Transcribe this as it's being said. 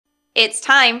It's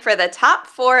time for the top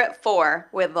 4 at 4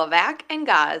 with Levac and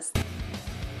Gaz.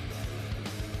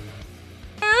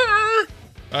 All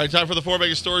right, time for the 4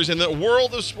 biggest stories in the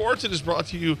world of sports. It is brought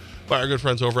to you by our good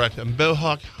friends over at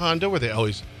Mohawk Honda, where they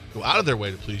always go out of their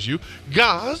way to please you.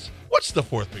 Gaz, what's the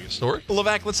 4th biggest story?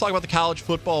 Levac, let's talk about the college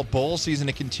football bowl season.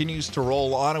 It continues to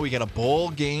roll on, and we got a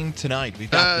bowl game tonight.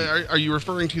 We've got are you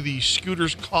referring to the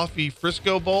Scooters Coffee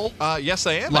Frisco Bowl? Yes,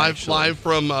 I am. Live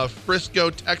from Frisco,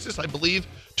 Texas, I believe,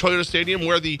 Toyota Stadium,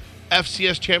 where the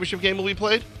FCS championship game will be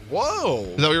played. Whoa.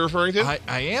 Is that what you're referring to?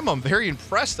 I am. I'm very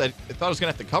impressed. I thought I was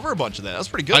going to have to cover a bunch of that. That was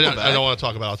pretty good. I don't want to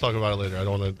talk about it. I'll talk about it later. I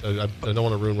don't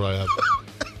want to ruin what I have.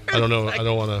 I don't know. I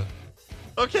don't want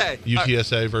to. Okay.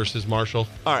 UTSA versus Marshall.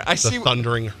 All right. The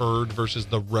Thundering Herd versus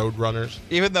the Roadrunners.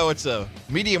 Even though it's a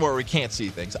medium where we can't see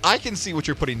things, I can see what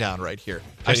you're putting down right here.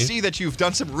 I see that you've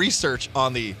done some research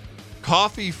on the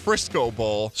Coffee Frisco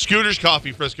Bowl. Scooters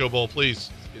Coffee Frisco Bowl,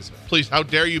 please. Please, how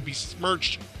dare you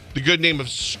besmirch the good name of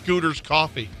Scooters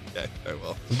Coffee? Okay, I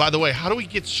will. And by the way, how do we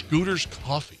get Scooters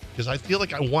Coffee? Because I feel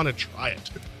like I want to try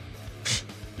it.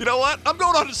 You know what? I'm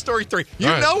going on to story 3. You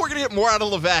know we're going to get more out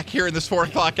of Levac here in this 4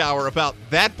 o'clock hour about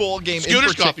that bowl game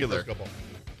Scooters in particular. Coffee Frisco Bowl.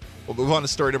 We'll move on to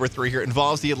story number 3 here. It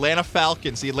involves the Atlanta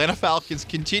Falcons. The Atlanta Falcons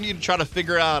continue to try to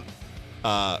figure out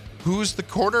who's the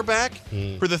quarterback.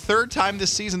 For the 3rd time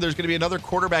this season, there's going to be another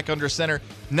quarterback under center.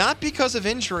 Not because of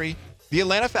injury. The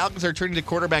Atlanta Falcons are turning to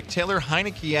quarterback Taylor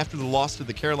Heineke after the loss to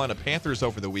the Carolina Panthers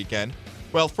over the weekend.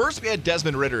 Well, first we had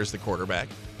Desmond Ridder as the quarterback.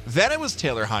 Then it was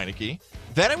Taylor Heineke.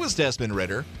 Then it was Desmond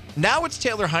Ridder. Now it's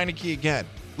Taylor Heineke again.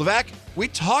 Levac, we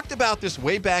talked about this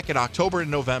way back in October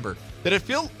and November, that it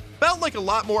felt like a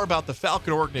lot more about the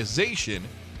Falcon organization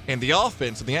and the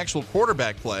offense and the actual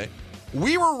quarterback play.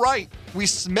 We were right. We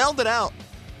smelled it out.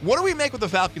 What do we make with the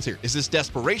Falcons here? Is this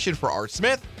desperation for Art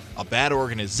Smith, a bad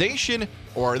organization,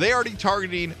 or are they already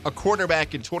targeting a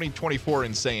quarterback in 2024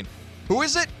 and saying, who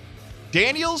is it?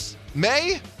 Daniels?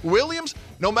 May? Williams?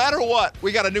 No matter what,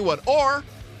 we got a new one. Or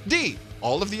D,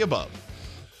 all of the above.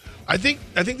 I think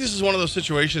this is one of those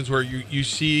situations where you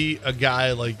see a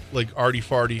guy like Artie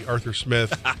Farty, Arthur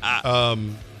Smith,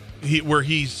 where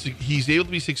he's able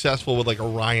to be successful with like a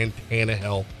Ryan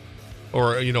Tannehill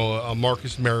or a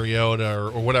Marcus Mariota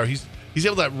or whatever. He's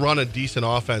able to run a decent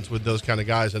offense with those kind of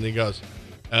guys, and he goes,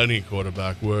 any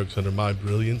quarterback works under my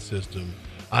brilliant system.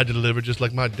 I deliver just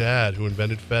like my dad who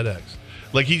invented FedEx.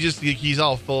 Like he's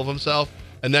all full of himself.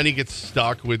 And then he gets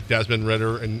stuck with Desmond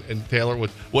Ridder and Taylor,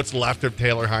 with what's left of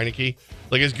Taylor Heineke.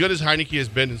 Like, as good as Heineke has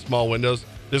been in small windows,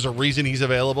 there's a reason he's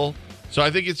available. So I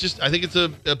think it's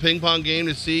a ping pong game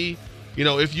to see,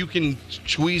 if you can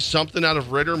squeeze something out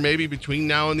of Ridder maybe between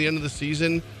now and the end of the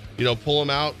season, pull him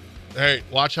out. Hey,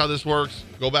 watch how this works.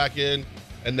 Go back in.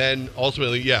 And then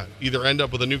ultimately, either end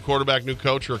up with a new quarterback, new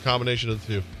coach, or a combination of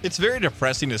the two. It's very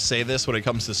depressing to say this when it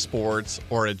comes to sports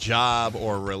or a job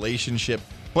or a relationship.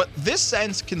 But this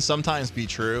sense can sometimes be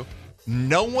true.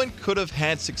 No one could have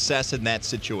had success in that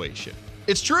situation.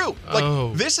 It's true.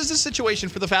 This is a situation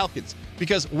for the Falcons.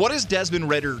 Because what is Desmond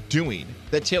Ridder doing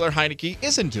that Taylor Heineke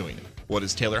isn't doing? What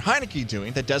is Taylor Heineke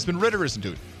doing that Desmond Ridder isn't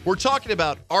doing? We're talking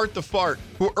about Art the Fart,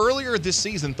 who earlier this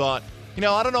season thought, I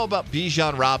don't know about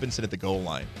Bijan Robinson at the goal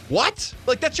line. What?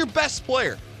 Like, that's your best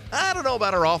player. I don't know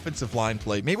about our offensive line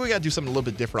play. Maybe we got to do something a little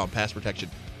bit different on pass protection.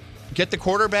 Get the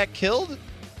quarterback killed?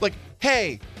 Like,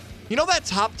 hey, that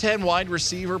top 10 wide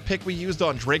receiver pick we used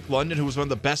on Drake London, who was one of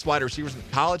the best wide receivers in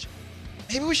college?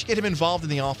 Maybe we should get him involved in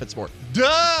the offense more.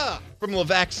 Duh! From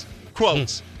Levac's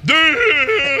quotes. Duh!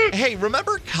 Hey,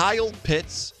 remember Kyle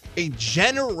Pitts, a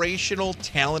generational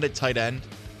talented tight end?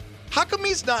 How come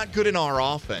he's not good in our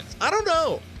offense? I don't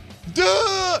know.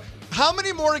 Duh! How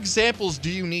many more examples do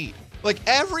you need? Like,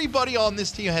 everybody on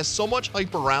this team has so much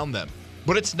hype around them,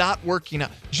 but it's not working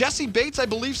out. Jesse Bates, I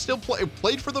believe, still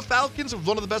played for the Falcons, was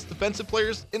one of the best defensive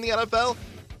players in the NFL.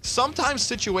 Sometimes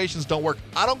situations don't work.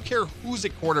 I don't care who's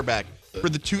at quarterback for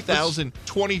the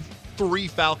 2023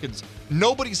 Falcons.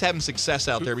 Nobody's having success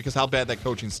out there because how bad that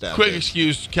coaching staff Quick is.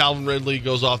 excuse, Calvin Ridley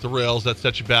goes off the rails. That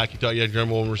sets you back. You thought you had your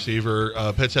number one receiver.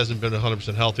 Pitts hasn't been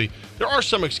 100% healthy. There are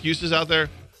some excuses out there,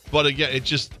 but again,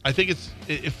 I think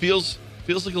it feels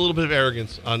like a little bit of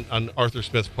arrogance on Arthur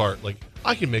Smith's part. Like,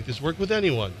 I can make this work with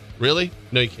anyone. Really?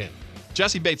 No, you can't.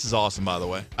 Jesse Bates is awesome, by the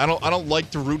way. I don't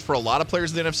like to root for a lot of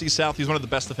players in the NFC South. He's one of the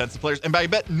best defensive players, and I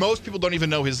bet most people don't even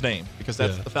know his name because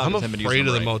that's the Falcons. I'm afraid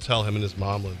of the motel him and his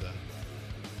mom lived at.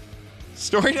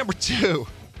 Story number 2.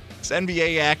 It's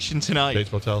NBA action tonight.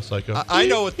 Bates Motel, Psycho. I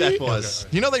know what that was.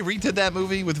 Okay. They redid that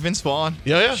movie with Vince Vaughn?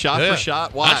 Yeah. Shot for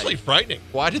shot. Why? Actually frightening.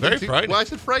 Why did Very they frightening. Why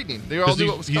is it frightening? They all knew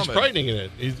what was coming. He's frightening in it.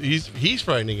 He's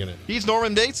frightening in it. He's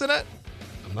Norman Bates in it?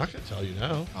 I'm not going to tell you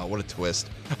now. Oh, what a twist.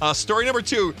 Story number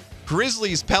 2,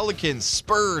 Grizzlies, Pelicans,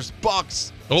 Spurs,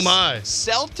 Bucks. Oh, my.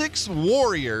 Celtics,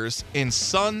 Warriors, and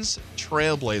Suns,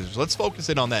 Trailblazers. Let's focus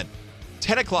in on that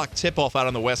 10 o'clock tip-off out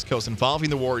on the West Coast involving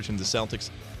the Warriors and the Celtics.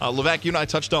 Levac, you and I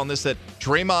touched on this, that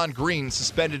Draymond Green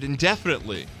suspended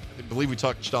indefinitely. I believe we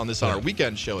touched on this on our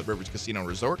weekend show at Rivers Casino and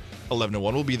Resort. 11 to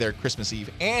 1. We'll be there Christmas Eve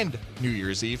and New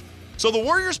Year's Eve. So the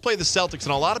Warriors play the Celtics,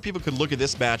 and a lot of people could look at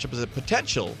this matchup as a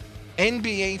potential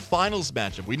NBA Finals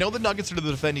matchup. We know the Nuggets are the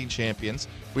defending champions.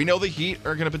 We know the Heat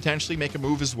are going to potentially make a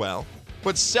move as well.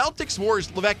 But Celtics Warriors,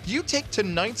 Levac, do you take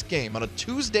tonight's game on a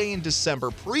Tuesday in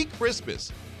December,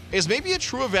 pre-Christmas, as maybe a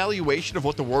true evaluation of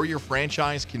what the Warrior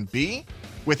franchise can be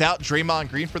without Draymond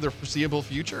Green for the foreseeable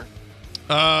future?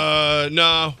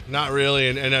 No, not really.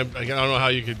 And I don't know how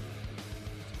you could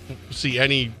see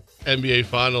any NBA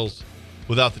Finals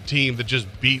without the team that just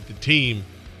beat the team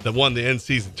that won the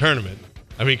in-season tournament.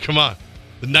 I mean, come on.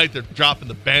 The night they're dropping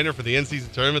the banner for the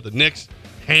in-season tournament, the Knicks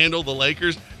handle the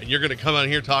Lakers, and you're going to come out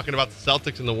here talking about the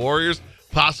Celtics and the Warriors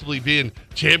possibly being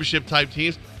championship-type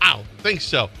teams? I don't think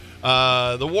so.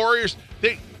 The Warriors,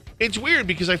 it's weird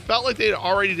because I felt like they had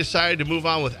already decided to move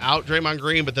on without Draymond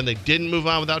Green, but then they didn't move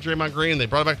on without Draymond Green, and they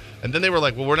brought it back. And then they were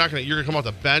like, well, you're going to come off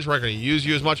the bench. We're not going to use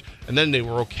you as much. And then they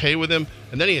were okay with him.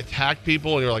 And then he attacked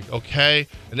people, and you're like, okay.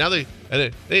 And now they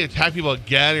attack people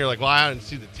again, and you're like, well, I haven't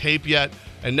seen the tape yet.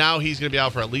 And now he's going to be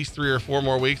out for at least 3 or 4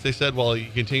 more weeks, they said, while he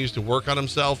continues to work on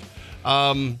himself.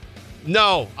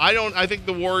 No, I don't. I think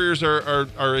the Warriors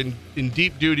are in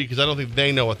deep duty because I don't think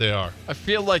they know what they are. I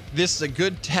feel like this is a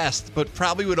good test, but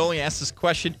probably would only ask this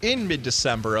question in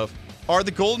mid-December of, are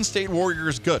the Golden State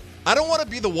Warriors good? I don't want to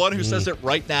be the one who says it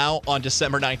right now on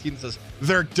December 19th and says,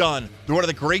 they're done. They're one of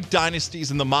the great dynasties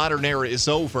in the modern era is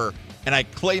over. And I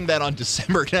claim that on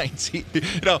December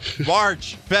 19th.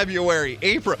 March, February,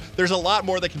 April. There's a lot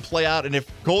more that can play out. And if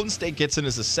Golden State gets in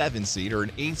as a 7 seed or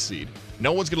an 8 seed,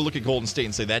 no one's going to look at Golden State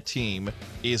and say that team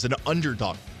is an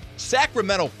underdog.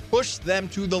 Sacramento pushed them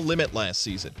to the limit last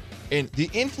season. And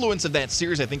the influence of that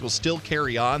series, I think, will still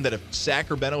carry on, that if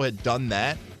Sacramento had done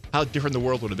that, how different the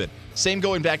world would have been. Same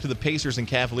going back to the Pacers and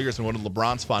Cavaliers in one of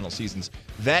LeBron's final seasons.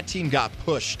 That team got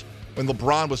pushed when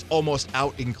LeBron was almost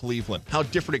out in Cleveland. How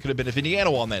different it could have been if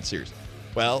Indiana won that series.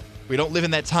 Well, we don't live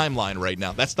in that timeline right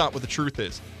now. That's not what the truth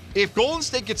is. If Golden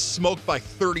State gets smoked by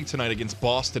 30 tonight against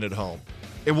Boston at home,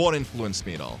 it won't influence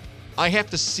me at all. I have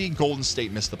to see Golden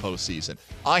State miss the postseason.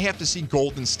 I have to see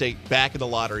Golden State back in the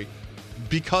lottery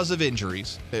because of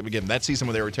injuries. Again, that season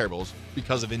when they were terrible was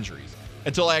because of injuries.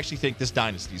 Until I actually think this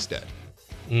dynasty's dead.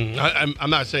 I'm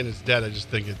not saying it's dead. I just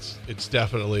think it's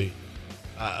definitely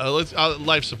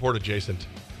life support adjacent.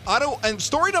 And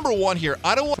story number 1 here,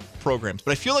 I don't want programs,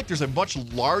 but I feel like there's a much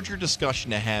larger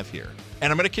discussion to have here.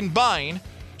 And I'm going to combine,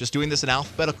 just doing this in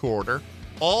alphabetical order,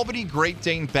 Albany Great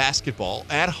Dane basketball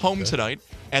at home tonight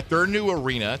at their new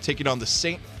arena, taking on the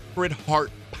Sacred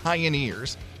Heart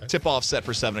Pioneers. Tip-off set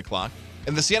for 7 o'clock.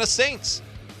 And the Siena Saints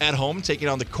at home taking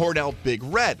on the Cornell Big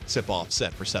Red. Tip-off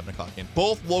set for 7 o'clock. And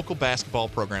both local basketball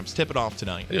programs tipping off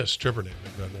tonight. I got a stripper named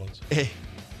Big Red once.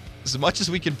 As much as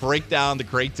we can break down the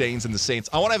Great Danes and the Saints,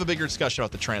 I want to have a bigger discussion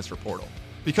about the transfer portal.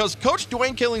 Because Coach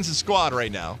Dwayne Killings' squad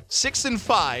right now,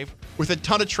 6-5 with a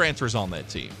ton of transfers on that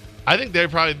team. I think they're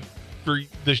probably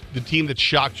the team that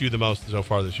shocked you the most so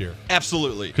far this year.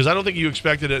 Absolutely. Because I don't think you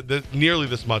expected it nearly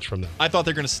this much from them. I thought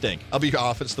they're going to stink. I'll be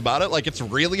honest about it. Like, it's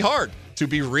really hard to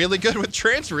be really good with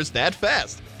transfers that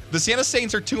fast. The Siena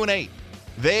Saints are 2-8.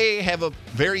 They have a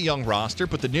very young roster,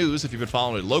 but the news, if you've been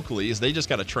following it locally, is they just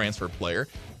got a transfer player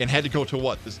and had to go to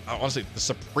what? I want to say the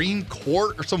Supreme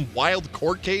Court or some wild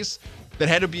court case that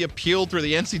had to be appealed through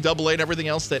the NCAA and everything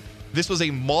else, that this was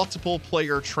a multiple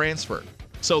player transfer.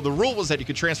 So the rule was that you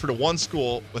could transfer to one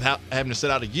school without having to sit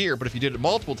out a year, but if you did it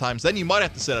multiple times, then you might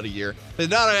have to sit out a year. But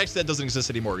now actually that doesn't exist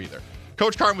anymore either.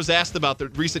 Coach Carm was asked about the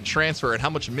recent transfer and how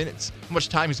much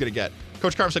time he's going to get.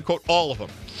 Coach Carm said, quote, all of them.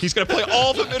 He's going to play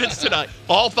all the minutes tonight.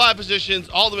 All 5 positions,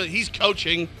 all the minutes. He's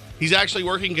coaching. He's actually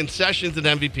working concessions at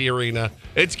MVP Arena.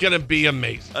 It's going to be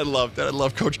amazing. I love that. I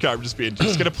love Coach Carm just going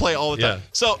to play all the time. Yeah.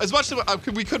 So as much as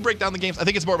we could break down the games, I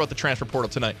think it's more about the transfer portal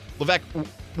tonight. Levac,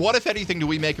 what, if anything, do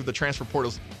we make of the transfer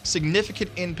portal's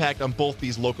significant impact on both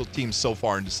these local teams so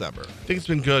far in December? I think it's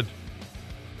been good.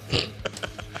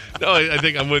 No, I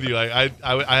think I'm with you. I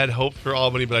had hope for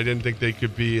Albany, but I didn't think they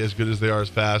could be as good as they are as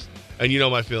fast. And you know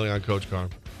my feeling on Coach Carm.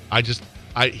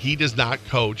 He does not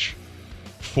coach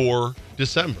for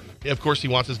December. Of course, he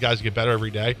wants his guys to get better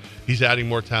every day. He's adding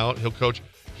more talent. He'll coach.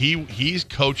 He's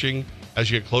coaching as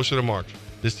you get closer to March.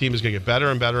 This team is going to get better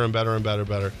and better and better and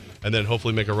better, and then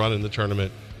hopefully make a run in the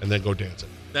tournament and then go dancing.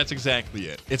 That's exactly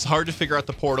it. It's hard to figure out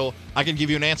the portal. I can give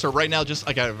you an answer right now. It's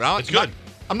good.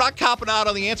 I'm not copping out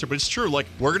on the answer, but it's true. Like,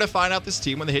 we're going to find out this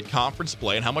team when they hit conference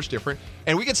play and how much different.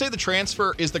 And we can say the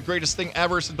transfer is the greatest thing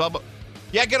ever since blah, blah.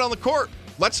 Yeah, get on the court.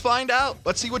 Let's find out.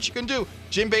 Let's see what you can do.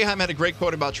 Jim Boeheim had a great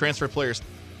quote about transfer players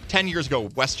 10 years ago,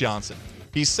 Wes Johnson.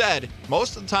 He said,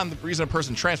 most of the time the reason a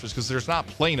person transfers is because there's not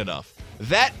playing enough.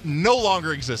 That no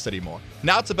longer exists anymore.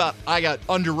 Now it's about, I got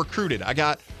under-recruited. I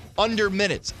got under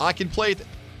minutes. I can play.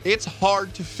 It's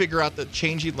hard to figure out the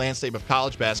changing landscape of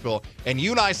college basketball. And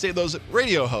you and I say those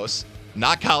radio hosts,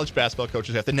 not college basketball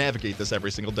coaches, have to navigate this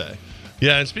every single day.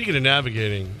 Yeah, and speaking of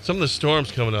navigating, some of the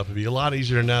storms coming up would be a lot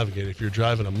easier to navigate if you're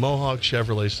driving a Mohawk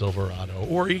Chevrolet Silverado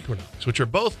or Equinox, which are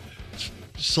both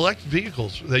select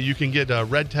vehicles that you can get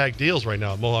red tag deals right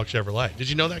now at Mohawk Chevrolet. Did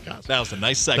you know that, guys? That was a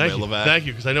nice segue, Levac. Thank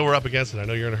you, because I know we're up against it. I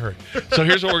know you're in a hurry. So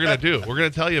here's what we're going to do. We're going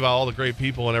to tell you about all the great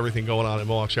people and everything going on at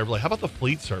Mohawk Chevrolet. How about the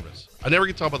fleet service? I never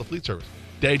get to talk about the fleet service.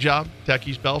 Day job, Tech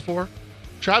East Belfour.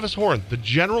 Travis Horn, the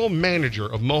general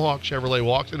manager of Mohawk Chevrolet,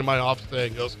 walks into my office today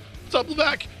and goes, "What's up,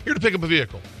 Levac? Here to pick up a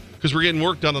vehicle because we're getting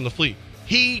work done on the fleet."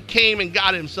 He came and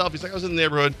got it himself. He's like, I was in the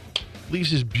neighborhood, leaves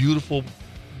his beautiful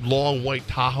long white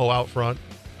Tahoe out front,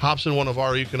 hops in one of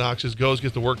our Equinoxes, goes,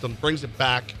 gets the work done, brings it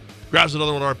back, grabs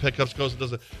another one of our pickups, goes and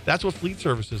does it. That's what fleet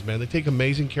service is, man. They take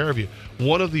amazing care of you.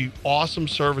 One of the awesome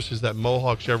services that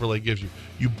Mohawk Chevrolet gives you.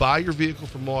 You buy your vehicle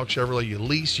from Mohawk Chevrolet, you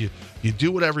lease, you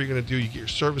do whatever you're going to do, you get your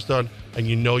service done, and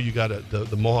you know you got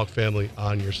the Mohawk family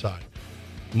on your side.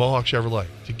 Mohawk Chevrolet.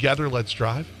 Together, let's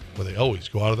drive, where they always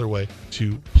go out of their way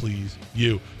to please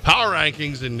you. Power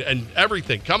rankings and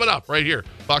everything coming up right here.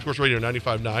 Fox Sports Radio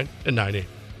 95.9 and 9.8.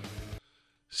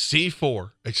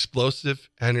 C4, explosive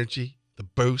energy, the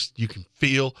boost you can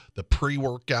feel, the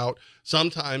pre-workout.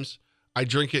 Sometimes I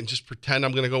drink it and just pretend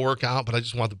I'm going to go work out, but I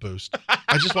just want the boost.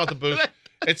 I just want the boost.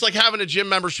 It's like having a gym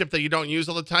membership that you don't use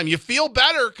all the time. You feel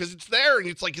better because it's there, and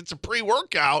it's like it's a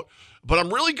pre-workout, but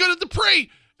I'm really good at the pre,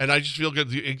 and I just feel good.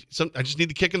 I just need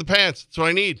the kick in the pants. That's what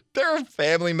I need. There are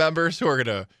family members who are going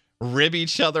to rib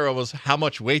each other almost how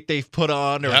much weight they've put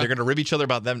on, or they're going to rib each other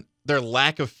about their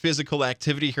lack of physical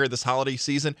activity here this holiday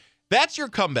season. That's your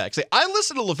comeback. Say, I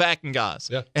listened to Levac and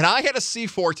Gaz, and I had a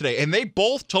C4 today, and they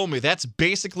both told me that's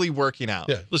basically working out.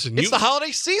 Yeah, listen, it's the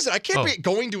holiday season. I can't be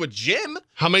going to a gym.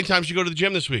 How many times you go to the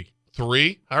gym this week?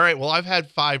 3? All right, well, I've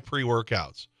had 5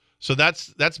 pre-workouts. So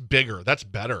that's bigger. That's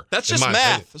better. That's just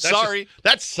math.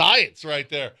 That's science right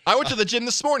there. I went to the gym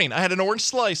this morning. I had an orange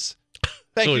slice.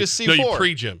 Thank you to C4. No, you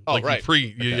pre-gym. Oh, right. You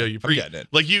pre. I'm getting it.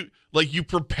 Like you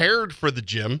prepared for the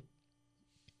gym,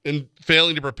 and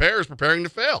failing to prepare is preparing to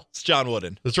fail. It's John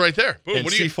Wooden. That's right there. Boom. And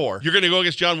C4. You're going to go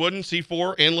against John Wooden,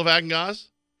 C4, and Levac and Gaz?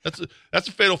 That's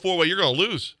a fatal 4-way. You're going to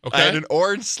lose. Okay. I had an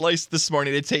orange slice this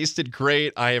morning. It tasted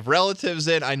great. I have relatives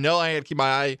in. I know I had to keep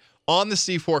my eye on the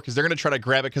C4 because they're going to try to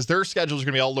grab it because their schedules are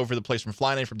going to be all over the place from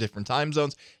flying in from different time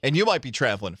zones. And you might be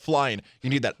traveling, flying. You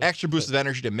need that extra boost of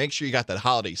energy to make sure you got that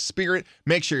holiday spirit.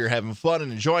 Make sure you're having fun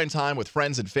and enjoying time with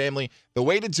friends and family. The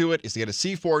way to do it is to get a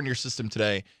C4 in your system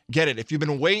today. Get it. If you've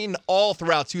been waiting all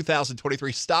throughout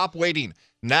 2023, stop waiting.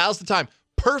 Now's the time.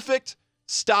 Perfect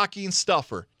stocking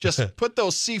stuffer. Just put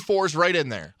those C4s right in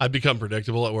there. I've become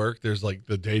predictable at work. There's like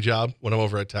the day job when I'm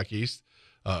over at Tech East.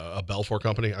 A Belfour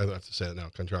company. I have to say that now,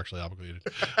 contractually obligated.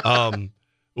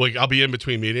 Like I'll be in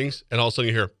between meetings, and all of a sudden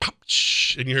you hear pop,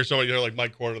 shh, and you hear somebody there, like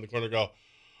Mike Corner in the corner, go,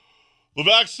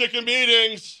 "Levac's sick in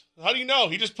meetings." How do you know?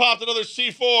 He just popped another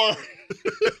C4.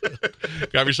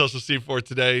 Grab yourself some C4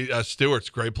 today. Stewart's,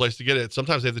 great place to get it.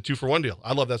 Sometimes they have the 2-for-1 deal.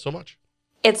 I love that so much.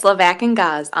 It's Levac and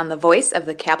Gaz on the voice of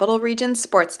the Capital Region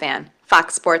sports fan,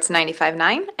 Fox Sports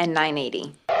 95.9 and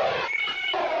 980.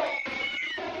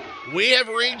 We have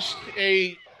reached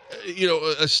a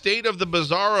state of the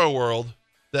bizarro world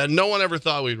that no one ever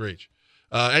thought we'd reach.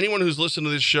 Anyone who's listened to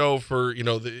this show for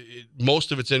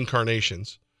most of its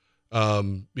incarnations,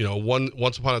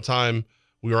 once upon a time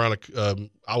we were on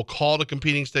I'll call it a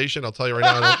competing station. I'll tell you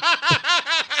right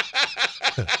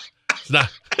now. It's not.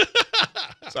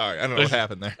 Sorry, I don't know what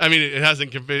happened there. I mean, it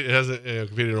hasn't competed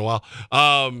in a while.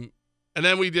 And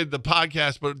then we did the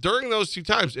podcast, but during those 2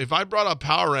 times, if I brought up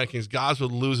power rankings, Gaz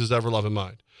would lose his ever-loving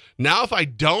mind. Now, if I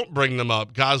don't bring them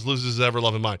up, Gaz loses his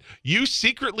ever-loving mind. You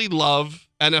secretly love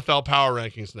NFL power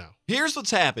rankings now. Here's what's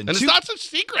happened. And it's not such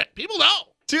secret. People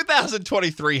know.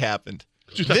 2023 happened.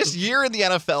 This year in the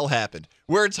NFL happened,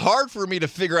 where it's hard for me to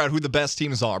figure out who the best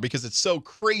teams are because it's so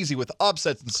crazy with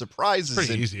upsets and surprises. It's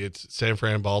pretty easy. It's San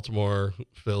Fran, Baltimore,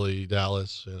 Philly,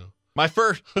 Dallas, My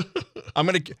first, I'm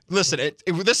going to, listen,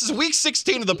 this is week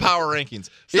 16 of the power rankings.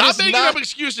 Stop making up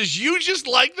excuses. You just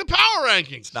like the power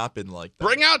rankings. It's not been like that.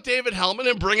 Bring out David Hellman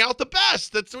and bring out the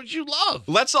best. That's what you love.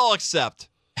 Let's all accept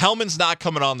Hellman's not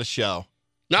coming on the show.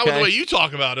 Not with the way you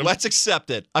talk about him. Let's accept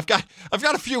it. I've got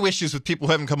a few issues with people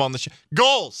who haven't come on the show.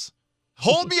 Goals.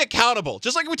 Hold me accountable.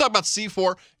 Just like we talk about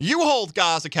C4, you hold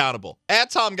Gaz accountable. At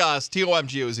Tom Gaz,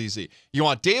 TOMGOZZ. You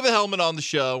want David Hellman on the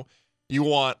show. You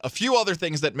want a few other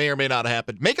things that may or may not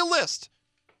happen. Make a list.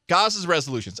 Gaz's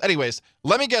resolutions. Anyways,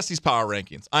 let me guess these power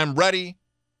rankings. I'm ready.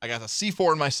 I got a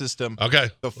C4 in my system. Okay.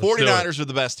 The 49ers are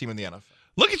the best team in the NFL.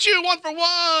 Look at you, 1 for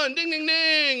 1. Ding, ding,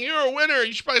 ding. You're a winner.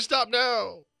 You should probably stop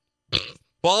now.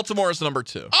 Baltimore is number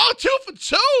 2. Oh, 2 for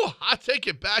 2. I take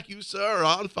it back. You, sir, are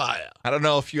on fire. I don't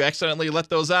know if you accidentally let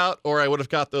those out or I would have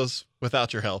got those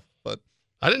without your help, but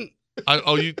I didn't.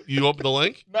 You opened the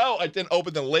link? no, I didn't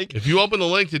open the link. If you open the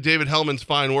link to David Hellman's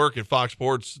fine work at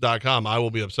foxsports.com, I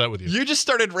will be upset with you. You just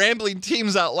started rambling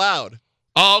teams out loud,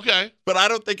 Oh, okay. but I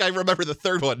don't think I remember the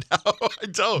third one now. I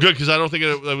don't. Good, because I don't think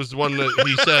it was the one that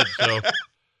he said.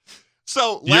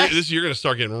 So So you're going to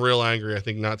start getting real angry, I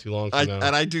think, not too long from now.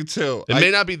 and I do too. It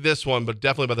may not be this one, but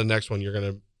definitely by the next one, you're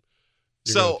going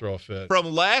to throw a fit. From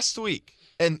last week,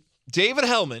 and David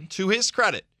Hellman, to his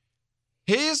credit,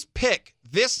 his pick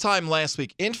this time last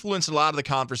week influenced a lot of the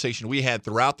conversation we had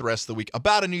throughout the rest of the week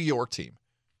about a New York team.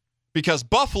 Because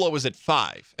Buffalo was at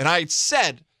 5. And I had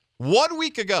said 1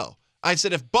 week ago, I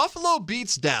said if Buffalo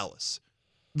beats Dallas,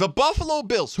 the Buffalo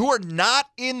Bills, who are not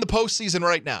in the postseason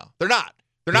right now, they're not.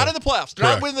 They're not in the playoffs. They're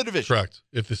not winning the division. Correct.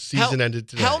 If the season ended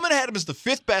today. Hellman had him as the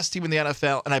 5th best team in the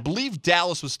NFL, and I believe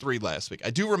Dallas was 3 last week. I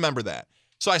do remember that.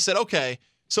 So I said, okay,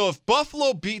 so if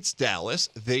Buffalo beats Dallas,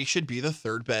 they should be the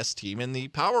 3rd best team in the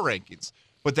power rankings.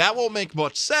 But that won't make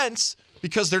much sense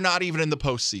because they're not even in the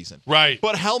postseason. Right.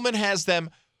 But Hellman has them,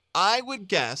 I would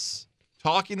guess,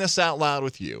 talking this out loud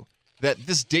with you, that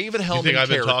this David Hellman you think I've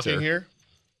been character, talking here?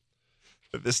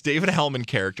 this David Hellman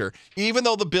character, even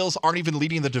though the Bills aren't even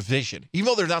leading the division, even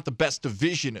though they're not the best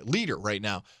division leader right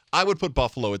now, I would put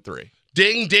Buffalo at 3.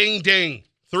 Ding, ding, ding.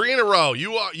 3 in a row.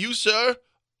 You, sir,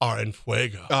 are en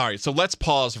fuego. All right, so let's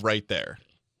pause right there.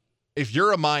 If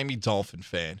you're a Miami Dolphin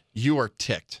fan, you are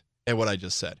ticked at what I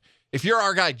just said. If you're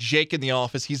our guy Jake in the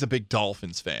office, he's a big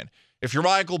Dolphins fan. If you're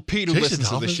Michael Pete, who Jake's a listens to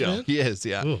the Dolphins show, fan? he is,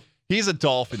 yeah. Ooh. He's a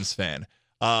Dolphins fan.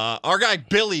 Our guy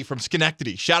Billy from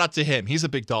Schenectady, shout out to him. He's a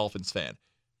big Dolphins fan.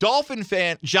 Dolphin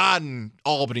fan, John in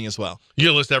Albany as well. You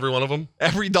gonna list every one of them?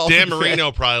 Every Dolphin Dan fan.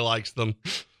 Marino probably likes them.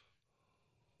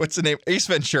 What's the name? Ace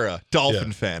Ventura,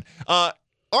 Dolphin fan. Aren't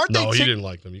they No, he ticked? didn't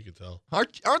like them. You could tell.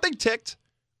 Aren't they ticked?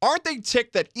 Aren't they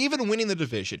ticked that even winning the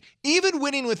division, even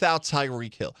winning without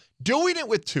Tyreek Hill, doing it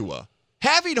with Tua,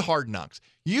 having Hard Knocks,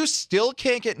 you still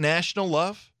can't get national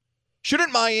love?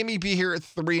 Shouldn't Miami be here at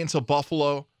 3 until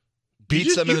Buffalo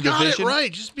beats them in the division? You got it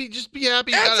right. Just be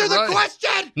happy. You got Answer it the right.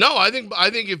 question. No, I think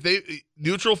if they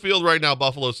neutral field right now,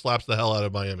 Buffalo slaps the hell out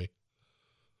of Miami.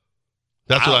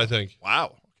 That's Wow. what I think.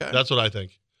 Wow. Okay. That's what I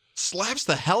think. Slaps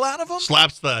the hell out of them?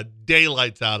 Slaps the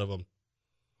daylights out of them.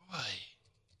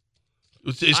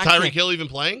 Is I Tyreek can't- Hill even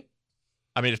playing?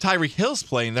 I mean, if Tyreek Hill's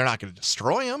playing, they're not going to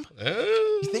destroy him.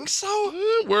 You think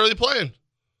so? Where are they playing?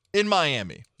 In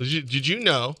Miami. Did you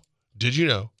know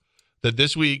that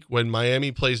this week when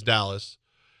Miami plays Dallas,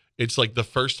 it's like the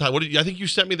first time. I think you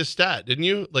sent me the stat, didn't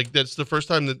you? Like that's the first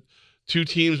time that 2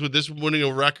 teams with this winning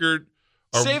a record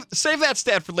are. Save that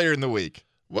stat for later in the week.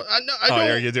 Well, I don't.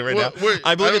 Are you doing it right now?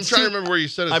 I believe I'm it's trying two- to remember where you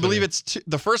said it. I to believe me. it's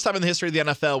the first time in the history of the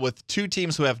NFL with 2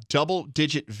 teams who have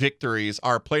double-digit victories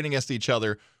are playing against each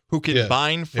other who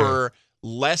combine for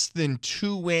less than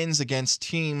 2 wins against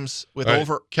teams with All right,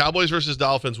 over. Cowboys versus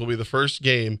Dolphins will be the first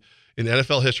game in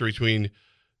NFL history between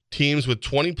teams with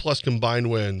 20-plus combined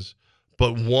wins,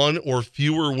 but 1 or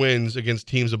fewer wins against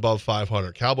teams above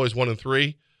 500. Cowboys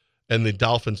 1-3, and the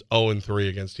Dolphins 0-3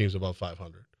 against teams above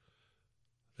 500.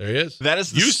 There he is. That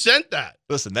is You sent that.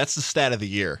 Listen, that's the stat of the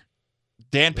year.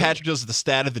 Dan Patrick does the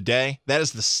stat of the day. That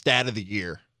is the stat of the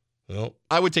year. Well,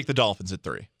 I would take the Dolphins at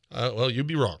 3. you'd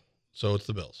be wrong. So it's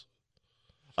the Bills.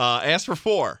 As for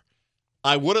 4,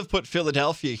 I would have put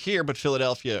Philadelphia here, but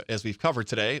Philadelphia, as we've covered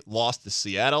today, lost to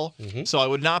Seattle. Mhm. So I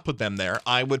would not put them there.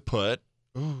 I would put,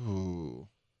 you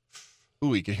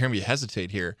can hear me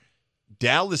hesitate here.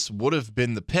 Dallas would have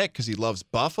been the pick because he loves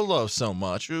Buffalo so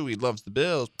much. He loves the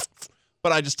Bills.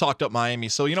 But I just talked up Miami.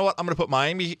 So you know what? I'm going to put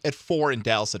Miami at 4 and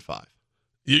Dallas at 5.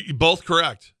 You both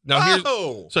correct. Now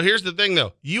Oh! here's the thing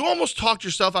though. You almost talked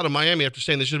yourself out of Miami after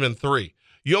saying this should have been 3.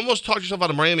 You almost talked yourself out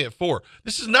of Miami at 4.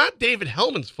 This is not David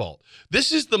Hellman's fault.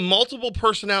 This is the multiple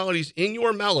personalities in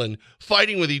your melon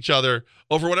fighting with each other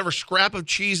over whatever scrap of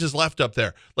cheese is left up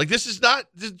there. Like this is not.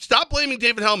 Stop blaming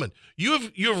David Hellman. You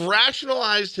have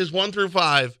rationalized his 1 through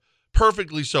 5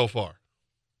 perfectly so far.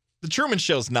 The Truman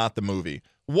Show's not the movie.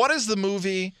 What is the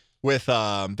movie with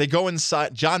they go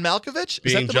inside John Malkovich.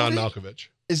 Is Being that the John movie? Malkovich.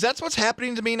 Is that what's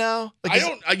happening to me now? Like,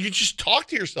 You just talk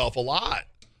to yourself a lot.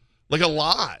 Like a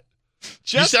lot.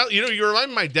 Just, You remind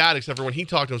me of my dad, except for when he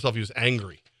talked to himself, he was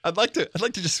angry. I'd like to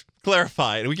just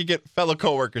clarify, and we can get fellow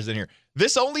coworkers in here.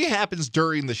 This only happens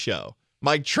during the show.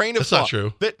 My train of thought. That's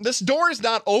not true. This door is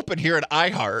not open here at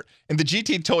iHeart in the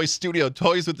GT Toys studio,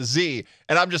 Toys with the Z,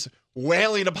 and I'm just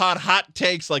wailing upon hot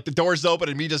takes like the door's open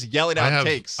and me just yelling out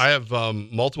takes. I have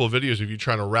multiple videos of you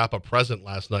trying to wrap a present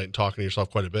last night and talking to yourself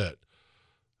quite a bit.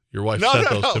 Your wife sent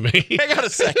those to me. Hang on a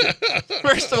second.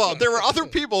 First of all, there were other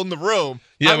people in the room.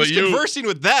 Yeah, I was but you- conversing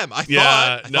with them. I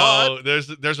Yeah, thought.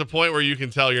 there's a point where you can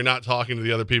tell you're not talking to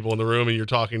the other people in the room and you're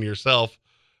talking to yourself,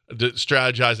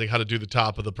 strategizing how to do the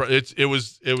top of the. It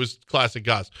was classic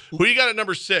Goss. Who you got at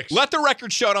number 6? Let the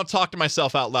record show I don't talk to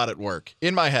myself out loud at work.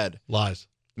 In my head. Lies.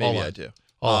 Maybe All I lies. do.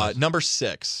 All lies. Number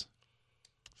 6.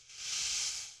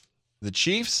 The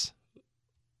Chiefs.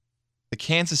 The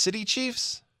Kansas City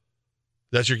Chiefs.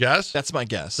 That's your guess? That's my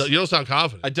guess. So you don't sound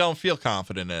confident. I don't feel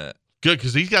confident in it. Good,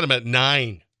 because he's got him at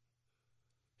 9.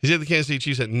 He's at the Kansas City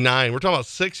Chiefs at 9. We're talking about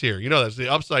 6 here. You know, that's the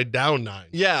upside down 9.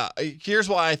 Yeah, here's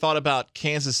why I thought about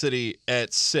Kansas City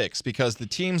at 6, because the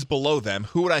teams below them,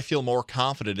 who would I feel more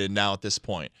confident in now at this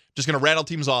point? Just going to rattle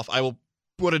teams off. I will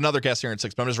put another guess here at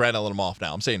 6, but I'm just rattling them off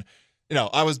now. I'm saying,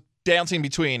 I was dancing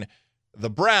between the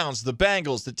Browns, the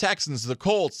Bengals, the Texans, the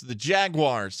Colts, the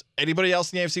Jaguars. Anybody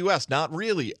else in the AFC West? Not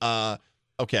really.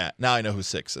 Okay, now I know who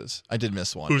 6 is. I did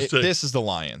miss one. Who's 6? This is the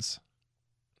Lions.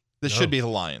 This No. should be the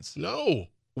Lions. No.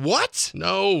 What?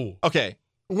 No. Okay.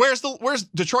 Where's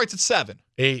Detroit's at 7?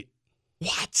 8.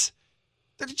 What?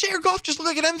 Jared Goff just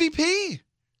looked like an MVP.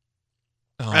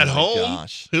 Oh At my home?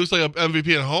 Gosh. He looks like an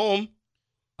MVP at home.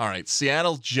 All right.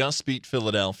 Seattle just beat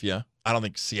Philadelphia. I don't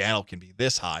think Seattle can be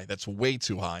this high. That's way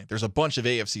too high. There's a bunch of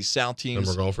AFC South And teams.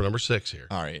 we're going for number 6 here.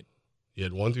 All right. You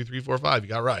had 1, 2, 3, 4, 5. You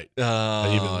got right.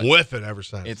 And you've been with it ever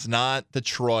since. It's not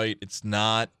Detroit. It's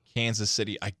not Kansas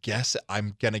City. I guess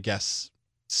I'm going to guess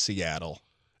Seattle.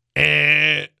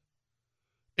 And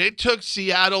it took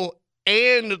Seattle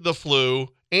and the flu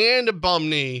and a bum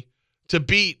knee to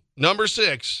beat number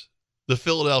 6, the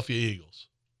Philadelphia Eagles.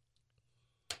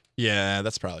 Yeah,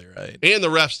 that's probably right. And the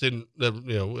refs didn't,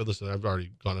 listen, I've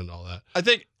already gone into all that.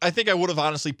 I think I would have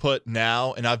honestly put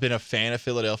now, and I've been a fan of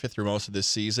Philadelphia through most of this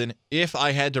season, if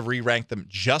I had to re-rank them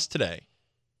just today,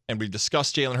 and we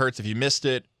discussed Jalen Hurts. If you missed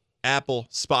it, Apple,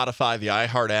 Spotify, the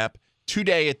iHeart app,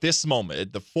 today at this moment,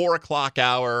 at the 4 o'clock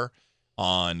hour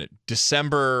on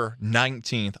December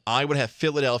 19th, I would have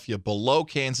Philadelphia below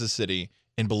Kansas City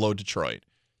and below Detroit,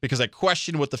 because I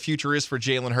question what the future is for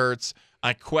Jalen Hurts.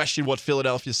 I question what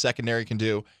Philadelphia's secondary can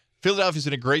do. Philadelphia's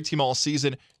been a great team all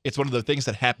season. It's one of the things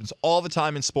that happens all the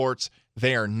time in sports.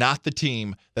 They are not the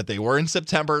team that they were in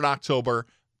September and October.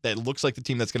 That looks like the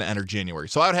team that's going to enter January.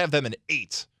 So I would have them in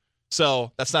 8.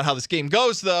 So that's not how this game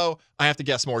goes, though. I have to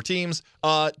guess more teams.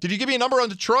 Did you give me a number on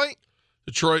Detroit?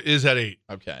 Detroit is at 8.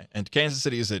 Okay. And Kansas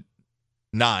City is at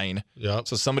 9. Yep.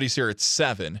 So somebody's here at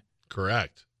 7.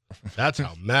 Correct. That's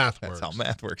how math works. That's how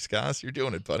math works, guys. You're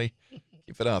doing it, buddy.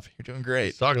 Keep it up. You're doing great.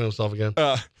 He's talking to himself again.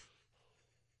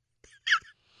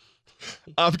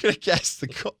 I'm gonna guess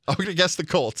the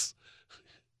Colts.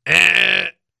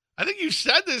 I think you've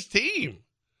said this team.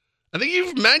 I think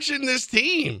you've mentioned this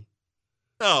team.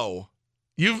 No.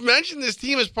 You've mentioned this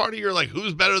team as part of your,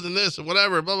 who's better than this and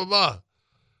whatever, blah, blah, blah.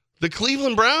 The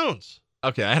Cleveland Browns.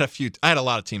 Okay, I had a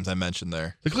lot of teams I mentioned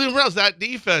there. The Cleveland Browns, that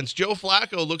defense, Joe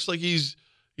Flacco looks like he's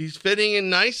fitting in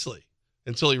nicely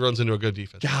until he runs into a good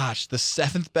defense. Gosh, the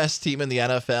 7th best team in the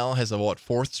NFL has a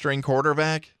 4th string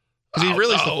quarterback? Because he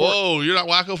really is the 4th. Whoa, you're not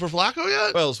wacko for Flacco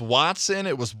yet? Well, it was Watson,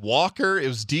 it was Walker, it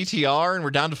was DTR, and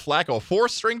we're down to Flacco, a 4th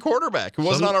string quarterback who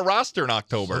wasn't on a roster in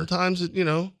October.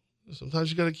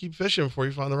 Sometimes you got to keep fishing before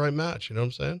you find the right match. You know what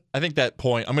I'm saying? I think that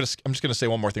point, I'm just going to say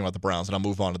one more thing about the Browns, and I'll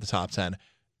move on to the top 10.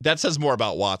 That says more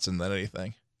about Watson than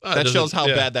anything. That shows how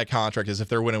bad that contract is if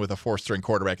they're winning with a 4th string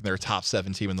quarterback and they're a top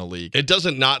 7 team in the league. It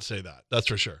doesn't not say that. That's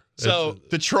for sure. So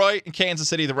Detroit and Kansas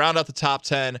City, to round out the top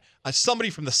 10, somebody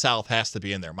from the South has to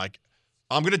be in there, Mike.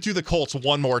 I'm going to do the Colts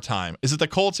one more time. Is it the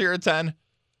Colts here at 10?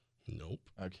 Nope.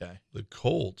 Okay. The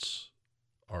Colts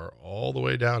are all the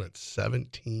way down at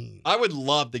 17. I would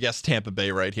love to guess Tampa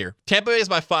Bay right here. Tampa Bay is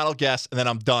my final guess, and then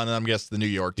I'm done, and I'm guessing the New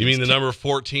York You teams. mean the number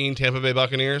 14 Tampa Bay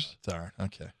Buccaneers? Sorry.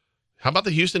 Okay. How about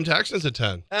the Houston Texans at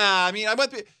 10? I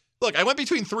went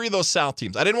between 3 of those South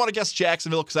teams. I didn't want to guess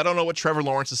Jacksonville because I don't know what Trevor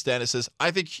Lawrence's status is. I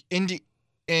think Indy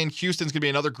and Houston's going to be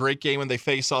another great game when they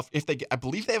face off. I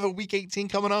believe they have a Week 18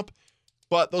 coming up,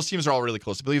 but those teams are all really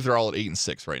close. I believe they're all at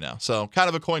 8-6 right now. So kind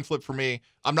of a coin flip for me.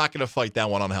 I'm not going to fight that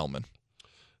one on Hellman.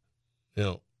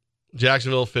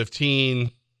 Jacksonville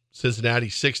 15, Cincinnati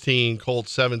 16,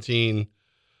 Colts 17.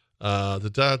 How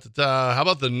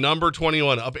about the number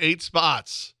 21, up 8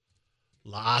 spots?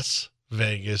 Las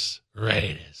Vegas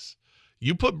Raiders.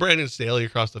 You put Brandon Staley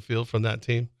across the field from that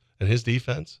team and his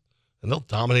defense, and they'll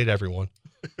dominate everyone.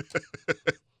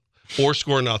 Or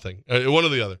score nothing. One or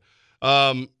the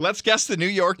other. Let's guess the New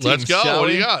York team. Let's go. What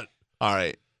do you got? All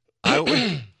right.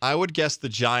 I would guess the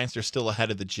Giants are still ahead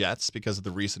of the Jets because of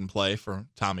the recent play for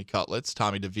Tommy Cutlets,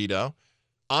 Tommy DeVito.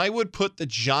 I would put the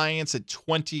Giants at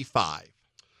 25.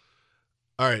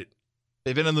 All right.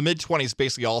 They've been in the mid-20s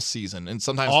basically all season, and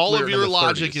sometimes all clear of into your the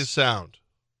logic 30s. is sound,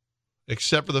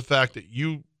 except for the fact that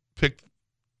you picked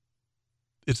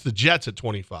it's the Jets at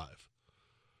 25.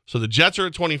 So the Jets are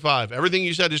at 25. Everything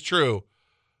you said is true,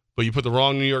 but you put the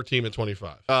wrong New York team at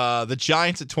 25. The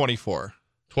Giants at 24.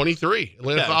 23.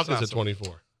 Atlanta Yeah, Falcons it's at not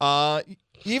 24.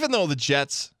 Even though the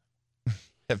Jets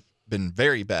have been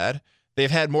very bad,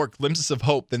 they've had more glimpses of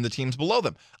hope than the teams below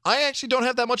them. I actually don't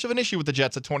have that much of an issue with the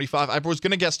Jets at 25. I was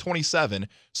going to guess 27,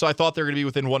 so I thought they were going to be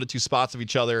within 1 to 2 spots of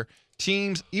each other.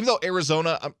 Teams, even though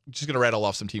Arizona, I'm just going to rattle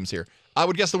off some teams here. I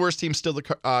would guess the worst team still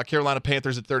the Carolina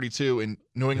Panthers at 32 and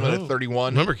New England at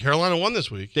 31. Remember, Carolina won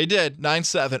this week. They did,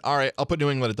 9-7. All right, I'll put New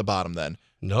England at the bottom then.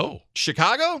 No.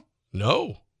 Chicago?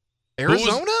 No.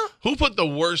 Arizona? Who put the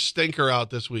worst stinker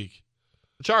out this week?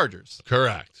 The Chargers.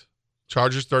 Correct.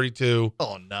 Chargers 32.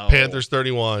 Oh, no. Panthers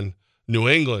 31. New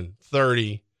England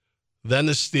 30. Then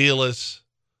the Steelers,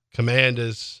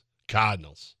 Commanders,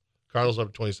 Cardinals. Cardinals up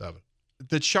to 27.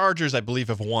 The Chargers, I believe,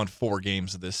 have won 4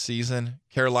 games this season.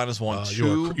 Carolina's won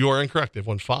 2. You are incorrect. They've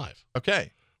won 5.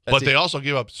 Okay. But they also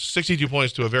gave up 62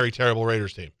 points to a very terrible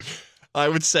Raiders team. I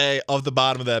would say of the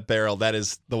bottom of that barrel, that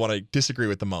is the one I disagree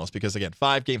with the most because, again,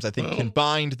 5 games, I think,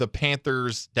 combined. The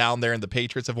Panthers down there and the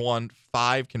Patriots have won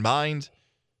 5 combined.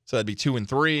 So that'd be 2 and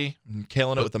 3. I'm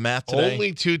killing it with the math today.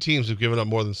 Only 2 teams have given up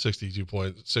more than 60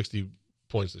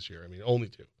 points this year. I mean, only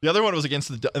 2. The other one was against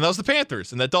and that was the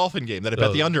Panthers in that Dolphin game that I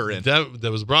bet the under in. That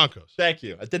was the Broncos. Thank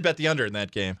you. I did bet the under in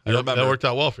that game. I remember. That worked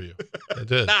out well for you. It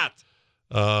did. Not.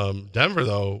 Denver,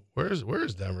 though,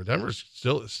 where's Denver? Denver's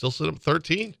still sitting up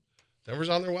 13. Denver's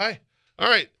on their way. All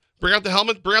right, bring out the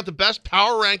helmet. Bring out the best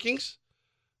power rankings.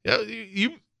 Yeah,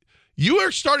 you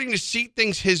are starting to see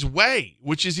things his way,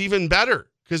 which is even better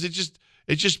because it just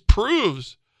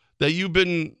proves that you've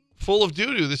been full of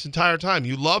doo-doo this entire time.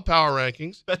 You love power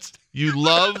rankings. You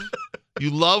love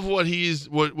what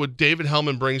David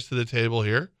Hellman brings to the table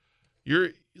here.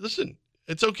 Listen,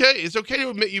 it's okay. It's okay to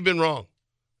admit you've been wrong.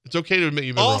 It's okay to admit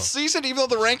you've been wrong. All season, even though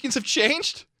the rankings have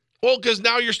changed? Well, because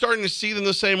now you're starting to see them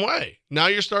the same way. Now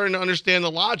you're starting to understand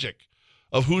the logic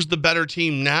of who's the better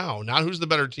team now, not who's the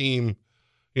better team,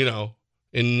 in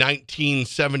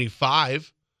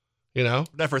 1975,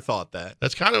 Never thought that.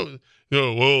 That's kind of,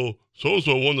 well,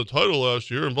 so-and-so won the title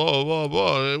last year and blah, blah,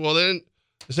 blah. Well, then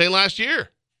this ain't last year.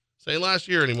 This ain't last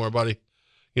year anymore, buddy.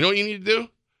 You know what you need to do? You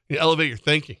need to elevate your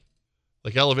thinking,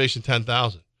 like Elevation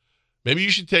 10,000. Maybe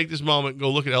you should take this moment and go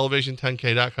look at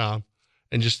elevation10k.com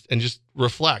and just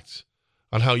reflect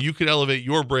on how you could elevate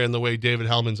your brand the way David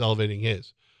Hellman's elevating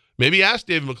his. Maybe ask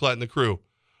David McClett and the crew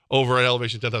over at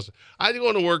Elevation 10,000. I had to go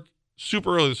into work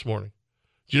super early this morning.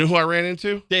 Do you know who I ran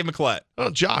into? Dave McClett. Oh,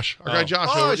 Josh. Our guy Josh.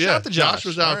 Shout out to Josh. Josh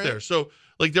was out there. So,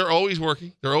 they're always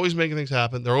working. They're always making things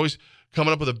happen. They're always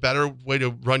coming up with a better way to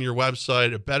run your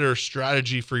website, a better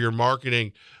strategy for your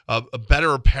marketing, a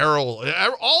better apparel,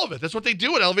 all of it. That's what they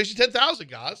do at Elevation 10,000,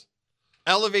 guys.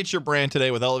 Elevate your brand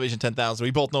today with Elevation 10,000. We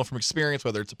both know from experience,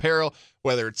 whether it's apparel,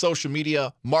 whether it's social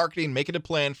media, marketing, make it a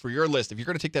plan for your list. If you're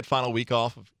going to take that final week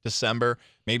off of December,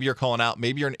 maybe you're calling out,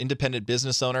 maybe you're an independent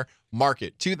business owner,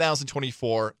 market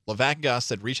 2024. Levac and Goss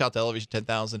said, reach out to Elevation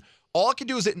 10,000. All I can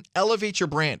do is elevate your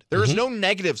brand. There is no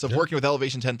negatives of working with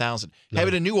Elevation 10,000.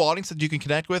 Having a new audience that you can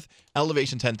connect with,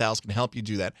 Elevation 10,000 can help you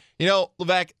do that.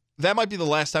 Levac, that might be the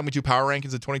last time we do power rankings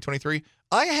in 2023.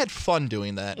 I had fun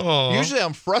doing that. Aww. Usually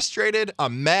I'm frustrated.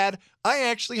 I'm mad. I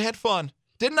actually had fun.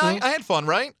 Didn't I? I had fun,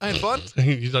 right? I had fun.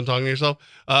 You done talking to yourself?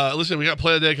 Listen, we got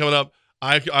play of the day coming up.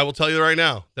 I will tell you right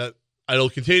now that it'll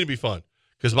continue to be fun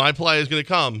because my play is going to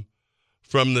come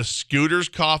from the Scooters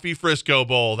Coffee Frisco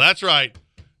Bowl. That's right.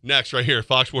 Next, right here,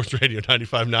 Fox Sports Radio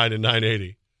 95.9 and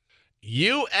 980.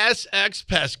 USX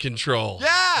Pest Control.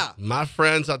 Yeah. My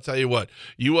friends, I'll tell you what,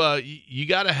 you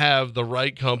got to have the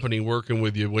right company working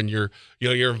with you when you're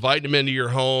inviting them into your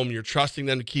home, you're trusting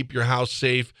them to keep your house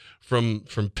safe from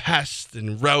pests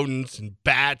and rodents and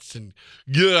bats and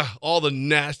all the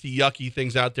nasty, yucky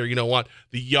things out there. You want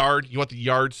the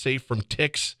yard safe from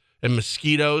ticks and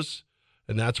mosquitoes.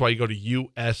 And that's why you go to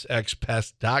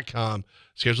usxpest.com,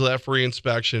 schedule that free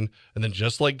inspection, and then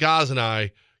just like Gaz and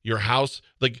I, your house,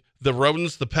 like the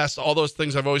rodents, the pests, all those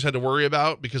things I've always had to worry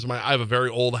about because I have a very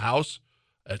old house.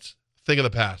 It's a thing of the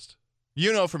past.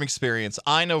 You know from experience,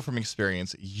 I know from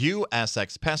experience,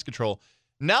 USX Pest Control.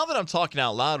 Now that I'm talking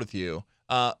out loud with you,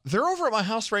 they're over at my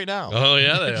house right now. Oh,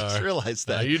 yeah, they I just are. realized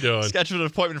that. How you doing? Scheduled an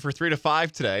appointment for 3 to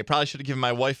 5 today. Probably should have given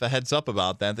my wife a heads up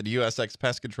about that USX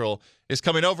Pest Control is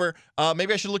coming over.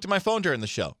 Maybe I should have looked at my phone during the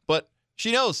show. But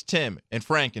she knows, Tim and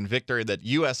Frank and Victor, that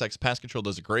USX Pest Control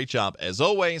does a great job, as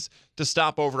always, to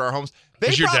stop over to our homes.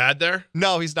 Is your dad there?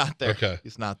 No, he's not there. Okay.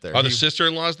 He's not there. Are the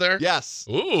sister-in-laws there? Yes.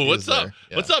 Ooh, what's up?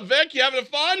 Yeah. What's up, Vic? You having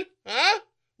fun? Huh?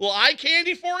 Little eye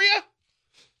candy for you?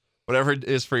 Whatever it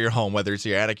is for your home, whether it's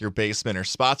your attic, your basement, or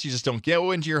spots you just don't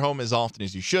go into your home as often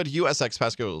as you should, USX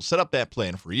Pest Control will set up that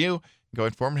plan for you,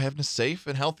 going forward and having a safe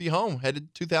and healthy home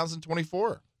headed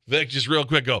 2024. Vic, just real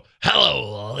quick, go,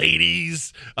 hello,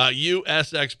 ladies.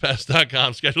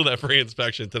 USXPest.com. Schedule that free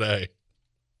inspection today.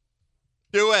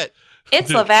 Do it.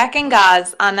 It's Levac and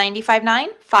Gaz on 95.9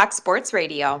 Fox Sports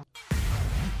Radio.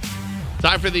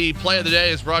 Time for the play of the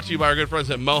day. It's brought to you by our good friends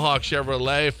at Mohawk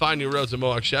Chevrolet. Find new roads at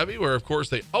Mohawk Chevy, where, of course,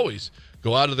 they always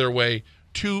go out of their way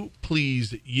to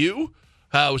please you.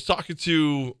 I was talking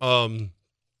to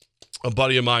a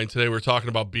buddy of mine today. We were talking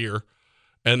about beer.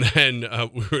 And then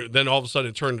then all of a sudden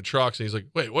it turned to trucks. And he's like,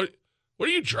 wait, what do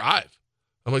you drive?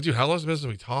 I'm like, dude, how long has it been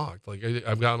since we talked? Like,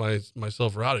 I've got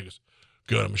myself routed. He goes,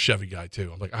 good, I'm a Chevy guy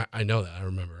too. I'm like, I know that. I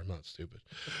remember. I'm not stupid.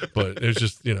 But it was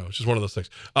just, it's just one of those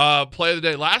things. Play of the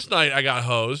day. Last night I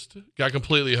got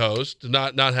completely hosed.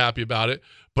 Not happy about it.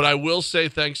 But I will say,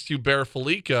 thanks to Bear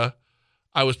Felica,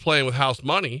 I was playing with house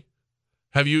money.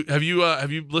 Have you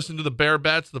listened to the Bear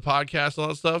Bets, the podcast, and all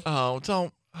that stuff? Oh,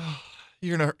 don't.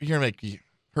 You're gonna make me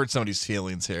hurt somebody's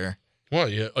feelings here. Well,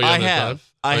 yeah. Oh,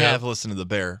 I have listened to the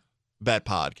Bear Bet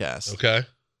podcast. Okay.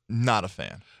 Not a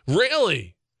fan.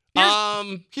 Really? Let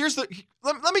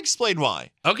me explain why.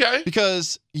 Okay.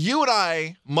 Because you and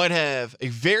I might have a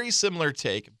very similar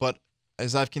take, but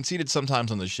as I've conceded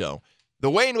sometimes on the show, the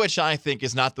way in which I think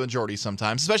is not the majority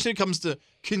sometimes, especially when it comes to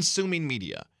consuming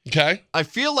media. Okay. I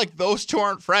feel like those two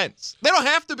aren't friends. They don't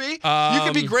have to be. You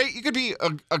could be great. You could be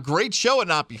a great show and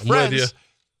not be friends. I'm with you.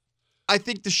 I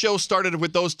think the show started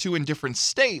with those two in different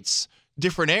states,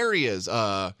 different areas,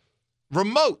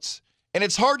 remote. And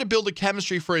it's hard to build a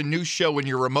chemistry for a new show when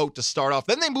you're remote to start off.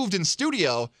 Then they moved in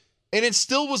studio, and it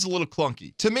still was a little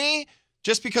clunky. To me,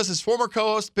 just because his former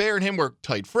co-host, Bear, and him were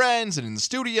tight friends and in the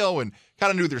studio and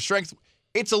kind of knew their strengths,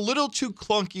 it's a little too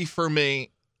clunky for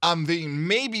me. I'm being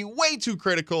maybe way too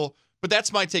critical, but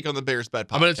that's my take on the Bears Bet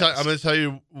podcast. I'm going to tell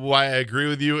you why I agree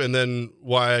with you and then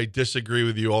why I disagree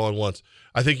with you all at once.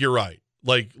 I think you're right.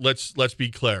 Like, let's be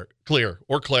Claire.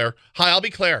 Hi, I'll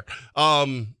be Claire.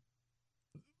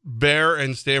 Bear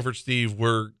and Stanford Steve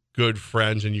were good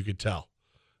friends, and you could tell.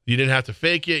 You didn't have to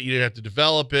fake it. You didn't have to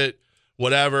develop it,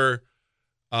 whatever.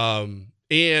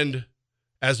 And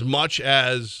as much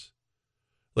as,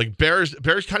 like, Bear's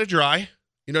kind of dry.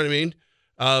 You know what I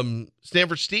mean?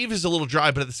 Stanford Steve is a little dry,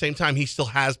 but at the same time, he still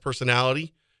has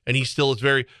personality, and he still is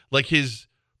very, like, his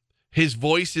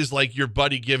voice is like your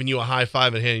buddy giving you a high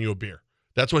five and handing you a beer.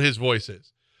 That's what his voice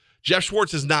is. Jeff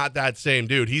Schwartz is not that same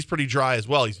dude. He's pretty dry as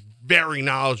well. He's very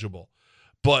knowledgeable,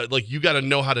 but like, you got to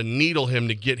know how to needle him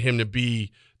to get him to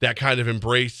be that kind of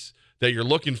embrace that you're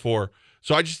looking for.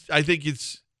 So I think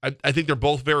they're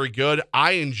both very good.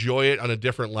 I enjoy it on a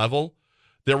different level.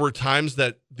 There were times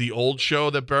that the old show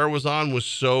that Bear was on was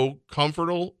so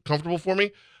comfortable for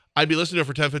me. I'd be listening to it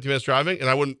for 10, 15 minutes driving, and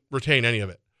I wouldn't retain any of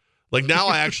it. Like, now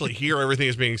I actually hear everything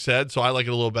that's being said, so I like it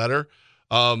a little better.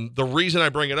 The reason I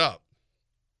bring it up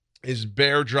is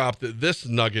Bear dropped this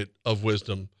nugget of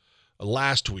wisdom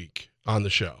last week on the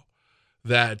show,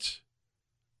 that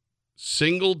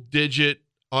single-digit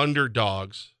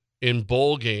underdogs in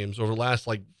bowl games over the last,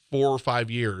 like, 4 or 5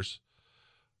 years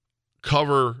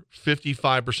cover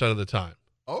 55% of the time.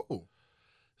 Oh.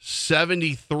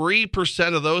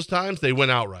 73% of those times, they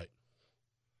went outright.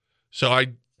 So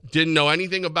I didn't know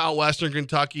anything about Western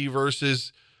Kentucky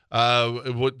versus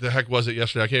what the heck was it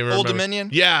yesterday? I can't remember. Old Dominion?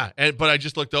 Yeah, but I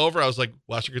just looked over. I was like,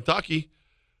 Western Kentucky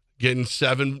getting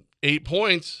 7-8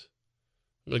 points.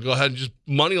 I'm going to go ahead and just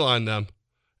money line them.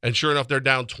 And sure enough, they're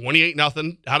down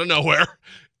 28-0 out of nowhere.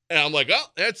 And I'm like, oh,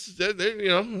 there's 2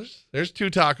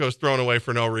 tacos thrown away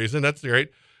for no reason. That's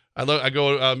great. I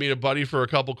go meet a buddy for a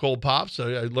couple cold pops. So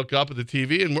I look up at the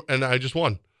TV and I just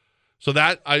won. So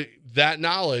that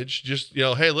knowledge, just,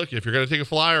 hey, look, if you're going to take a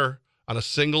flyer on a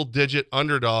single-digit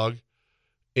underdog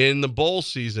in the bowl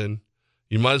season,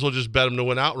 you might as well just bet them to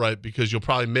win outright, because you'll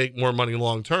probably make more money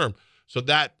long term. So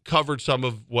that covered some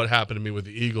of what happened to me with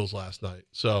the Eagles last night.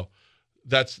 So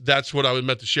that's what I was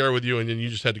meant to share with you, and then you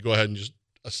just had to go ahead and just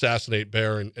assassinate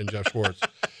Bear and Jeff Schwartz.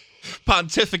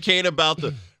 Pontificate about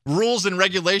the rules and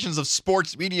regulations of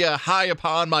sports media high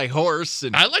upon my horse.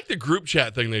 And I like the group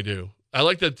chat thing they do. I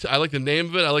like the name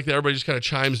of it. I like that everybody just kind of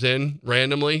chimes in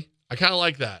randomly. I kind of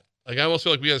like that. Like, I almost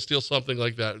feel like we got to steal something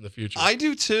like that in the future. I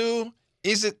do too.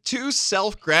 Is it too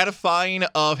self-gratifying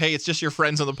of, hey, it's just your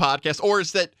friends on the podcast, or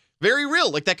is that very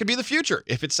real? Like, that could be the future.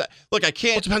 If it's, look, I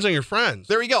can't. Well, it depends on your friends.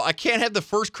 There you go. I can't have the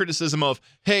first criticism of,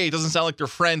 hey, it doesn't sound like they're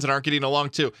friends and aren't getting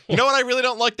along too. You know what? I really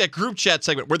don't like that group chat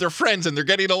segment where they're friends and they're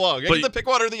getting along. I get to pick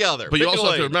one or the other. But Pick you also a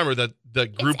have to lane. remember that the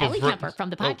group It's of Ellie friends. Kemper from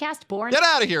the podcast Born. Get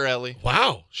out of here, Ellie.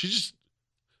 Wow. She just.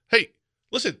 Hey,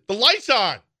 listen, the light's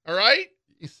on. All right?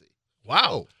 You see.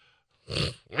 Wow.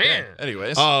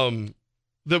 Anyways.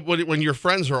 When your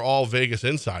friends are all Vegas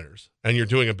insiders and you're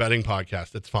doing a betting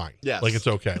podcast, it's fine. Yes. Like, it's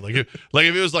okay. Like if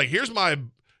it was like, here's my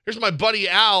buddy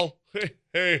Al. Hey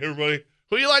everybody.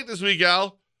 Who do you like this week,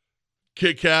 Al?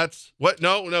 Kit Kats. What?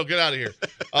 No, get out of here.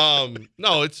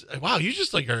 No, it's wow, you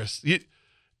just like are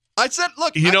I said,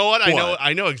 look. you know what?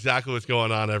 I know exactly what's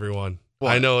going on, everyone.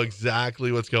 What? I know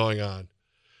exactly what's going on.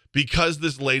 Because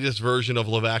this latest version of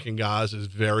Levac and Gaz is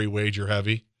very wager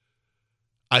heavy.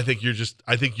 I think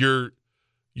you're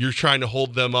trying to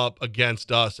hold them up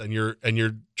against us, and you're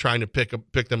trying to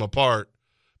pick them apart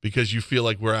because you feel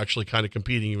like we're actually kind of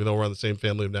competing, even though we're on the same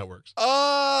family of networks.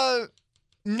 No.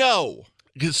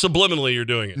 Subliminally, you're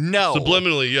doing it. No.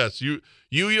 Subliminally, yes.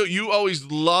 You always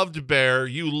loved Bear.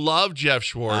 You loved Jeff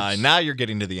Schwartz. Now you're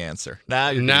getting to the answer. Now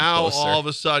you're Now getting closer. all of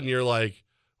a sudden you're like,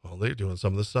 well, they're doing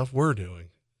some of the stuff we're doing.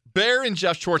 Bear and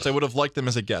Jeff Schwartz, I would have liked them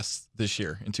as a guest this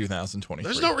year in 2023.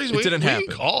 There's no reason it we didn't happen.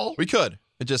 can call. We could.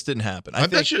 It just didn't happen. I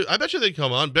bet you they'd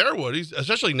come on. Bear would.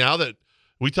 Especially now that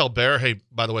we tell Bear, hey,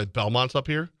 by the way, Belmont's up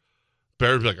here.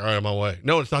 Bear would be like, all right, I'm on my way.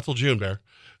 No, it's not till June, Bear.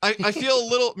 I feel a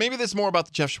little, maybe that's more about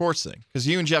the Jeff Schwartz thing, because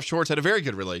you and Jeff Schwartz had a very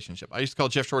good relationship. I used to call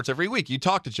Jeff Schwartz every week. You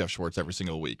talk to Jeff Schwartz every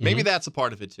single week. Maybe that's a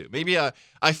part of it too. Maybe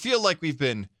I feel like we've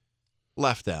been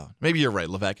left out. Maybe you're right,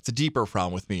 Levac. It's a deeper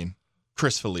problem with me and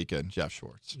Chris Felica and Jeff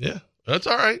Schwartz. Yeah, that's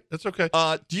all right. That's okay.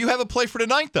 Do you have a play for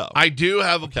tonight, though? I do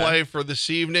have a play for this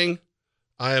evening.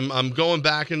 I'm going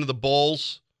back into the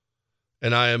bowls,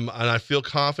 and I feel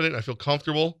confident. I feel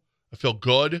comfortable. I feel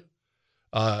good.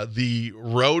 The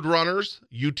Roadrunners,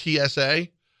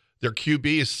 UTSA, their QB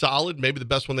is solid. Maybe the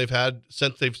best one they've had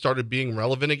since they've started being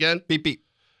relevant again. Beep, beep.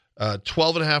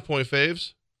 12.5-point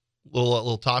faves.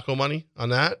 Little taco money on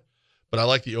that. But I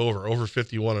like the over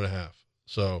 51.5.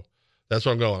 So that's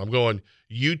what I'm going. I'm going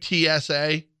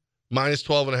UTSA minus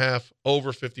 12.5,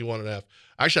 over 51.5.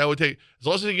 Actually, I would take, as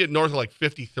long as they get north of like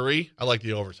 53, I like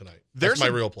the over tonight. That's my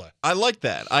real play. I like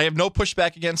that. I have no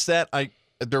pushback against that.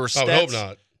 There were stats. I hope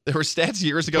not. There were stats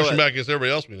years ago Pushing back against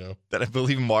everybody else we know. that I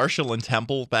believe Marshall and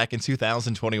Temple back in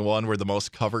 2021 were the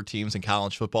most covered teams in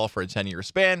college football for a 10-year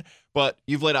span. But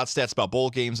you've laid out stats about bowl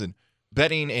games and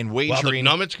betting and wagering.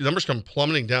 Wow, the numbers come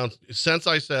plummeting down. Since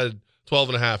I said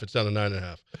 12.5, it's down to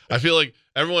 9.5. I feel like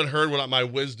everyone heard my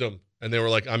wisdom, and they were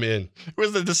like, I'm in. It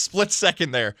was the split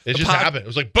second there. It just happened. It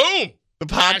was like, boom! The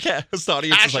podcast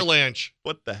audience was like, Avalanche.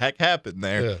 what the heck happened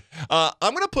there? Yeah.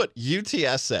 I'm going to put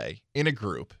UTSA in a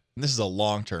group. And this is a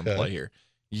long-term play here.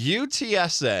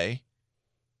 UTSA,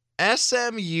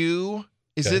 SMU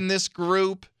is in this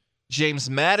group. James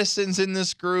Madison's in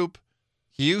this group.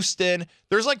 Houston.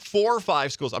 There's like 4 or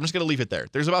 5 schools. I'm just going to leave it there.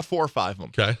 There's about 4 or 5 of them.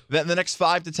 Okay. That in the next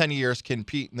 5 to 10 years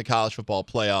compete in the college football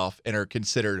playoff and are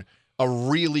considered a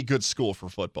really good school for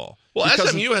football. Well,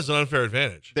 SMU has an unfair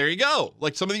advantage. There you go.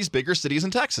 Like some of these bigger cities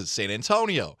in Texas, San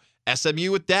Antonio,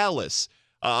 SMU with Dallas,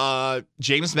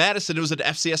 James Madison, who was an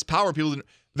FCS power. People,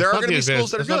 there are going to be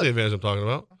schools that are That's not the good. advantage I'm talking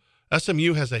about.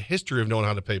 SMU has a history of knowing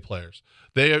how to pay players.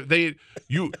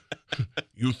 You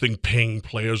think paying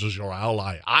players is your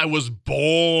ally. I was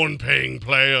born paying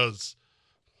players.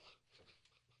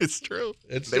 It's true.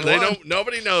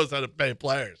 Nobody knows how to pay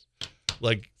players.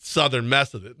 Like Southern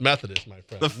Methodist, my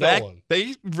friend. The fact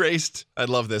they raised, I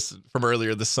love this from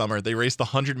earlier this summer. They raised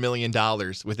 $100 million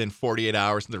within 48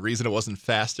 hours. And the reason it wasn't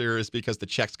faster is because the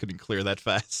checks couldn't clear that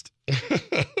fast.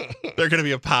 They're going to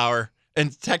be a power.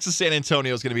 And Texas San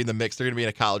Antonio is going to be in the mix. They're going to be in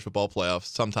a college football playoff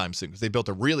sometime soon because they built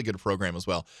a really good program as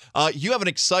well. You have an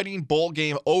exciting bowl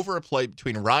game over a play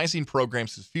between rising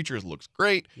programs whose futures looks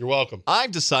great. You're welcome.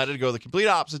 I've decided to go the complete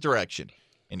opposite direction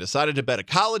and decided to bet a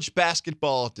college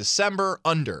basketball December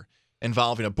under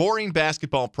involving a boring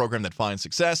basketball program that finds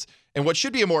success and what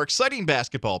should be a more exciting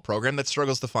basketball program that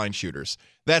struggles to find shooters.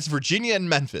 That's Virginia and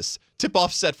Memphis.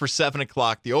 Tip-off set for 7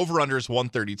 o'clock. The over-under is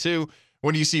 132.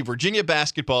 When you see Virginia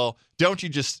basketball, don't you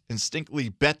just instinctively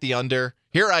bet the under?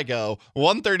 Here I go,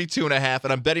 132.5,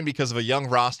 and I'm betting because of a young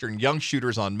roster and young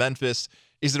shooters on Memphis.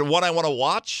 Is it one I want to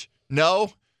watch?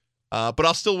 No, but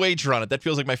I'll still wager on it. That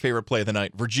feels like my favorite play of the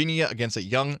night. Virginia against a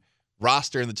young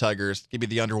roster in the Tigers. Give me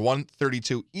the under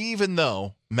 132, even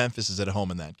though Memphis is at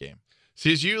home in that game.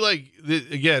 See, as you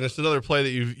again, it's another play that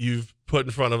you've put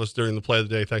in front of us during the play of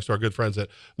the day, thanks to our good friends at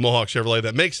Mohawk Chevrolet.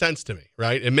 That makes sense to me,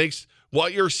 right? It makes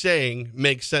what you're saying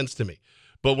makes sense to me.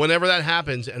 But whenever that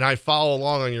happens and I follow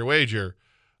along on your wager,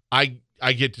 I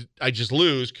just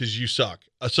lose because you suck.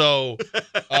 So,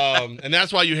 and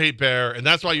that's why you hate Bear, and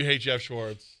that's why you hate Jeff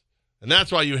Schwartz, and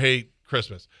that's why you hate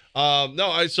Christmas. I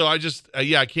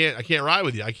can't ride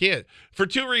with you. I can't for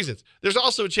two reasons. There's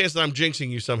also a chance that I'm jinxing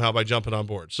you somehow by jumping on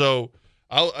board. So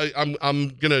I'm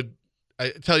gonna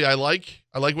tell you I like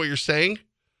what you're saying,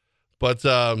 but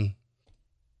no,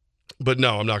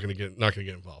 I'm not gonna get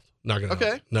involved. Not gonna.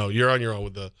 Okay. No, you're on your own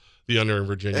with the under in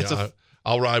Virginia.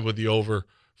 I'll ride with the over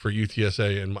for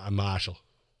UTSA and Marshall.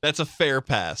 That's a fair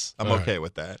pass. I'm okay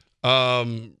with that.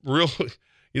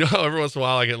 You know how every once in a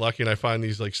while I get lucky and I find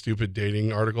these like stupid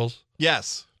dating articles?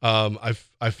 Yes. I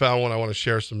found one I want to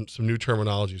share some new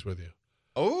terminologies with you.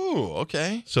 Oh,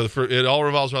 okay. So it all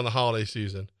revolves around the holiday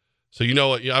season. So you know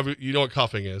what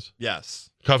cuffing is? Yes.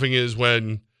 Cuffing is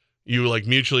when you like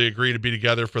mutually agree to be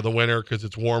together for the winter because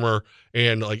it's warmer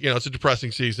and it's a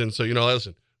depressing season. So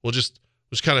listen, we'll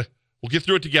get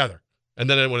through it together. And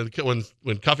then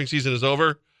when cuffing season is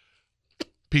over,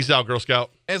 peace out, Girl Scout.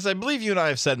 As I believe you and I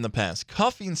have said in the past,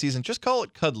 cuffing season, just call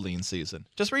it cuddling season.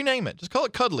 Just rename it. Just call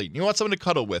it cuddling. You want someone to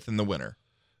cuddle with in the winter.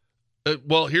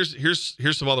 Well, here's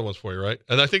some other ones for you, right?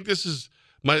 And I think this is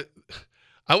I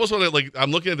almost want to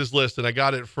I'm looking at this list and I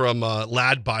got it from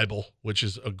Lad Bible, which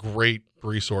is a great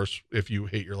resource if you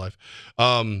hate your life.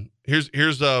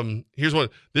 Here's one.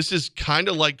 This is kind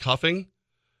of like cuffing.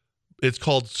 It's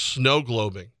called snow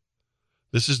globing.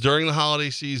 This is during the holiday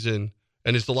season,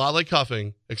 and it's a lot like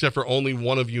cuffing, except for only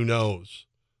one of you knows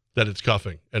that it's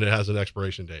cuffing, and it has an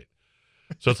expiration date.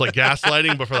 So it's like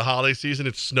gaslighting, but for the holiday season,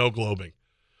 it's snow globing.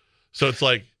 So it's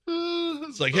like,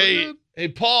 hey,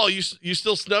 Paul, you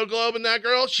still snow globing that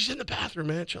girl? She's in the bathroom,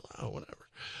 man. Chill out, whatever.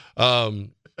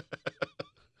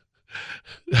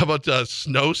 How about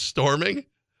snow storming?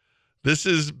 This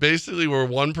is basically where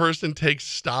one person takes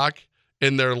stock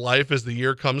in their life as the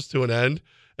year comes to an end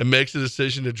and makes a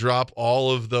decision to drop all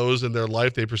of those in their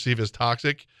life they perceive as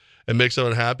toxic and makes them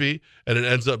unhappy, and it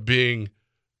ends up being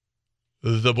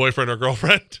the boyfriend or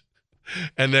girlfriend,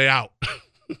 and they out.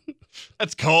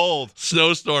 That's cold.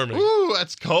 Snowstorming. Ooh,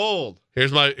 that's cold.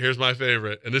 Here's my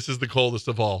favorite, and this is the coldest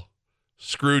of all.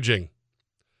 Scrooging.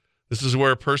 This is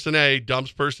where person A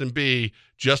dumps person B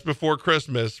just before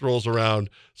Christmas rolls around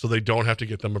so they don't have to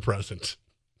get them a present.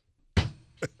 Can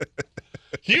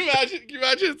you imagine?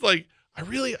 It's like, I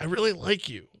really like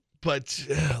you, but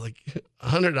like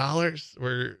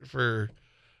 $100 for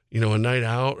a night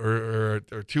out or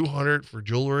 $200 for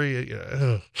jewelry.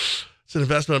 It's an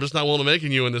investment I'm just not willing to make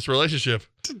in you in this relationship.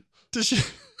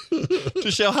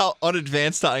 To show how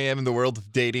unadvanced I am in the world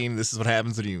of dating, this is what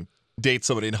happens when you date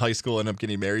somebody in high school and end up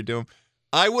getting married to him.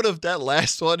 That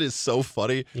last one is so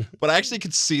funny, but I actually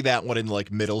could see that one in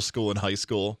like middle school and high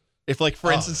school. If, like,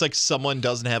 for instance, like someone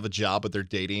doesn't have a job but they're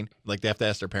dating, like they have to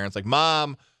ask their parents, like,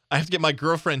 Mom, I have to get my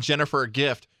girlfriend Jennifer a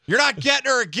gift. You're not getting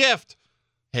her a gift.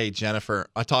 Hey, Jennifer,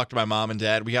 I talked to my mom and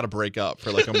dad. We got to break up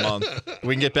for like a month.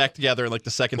 We can get back together in like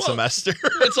the second semester.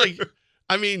 It's like,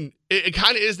 I mean, it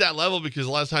kind of is that level because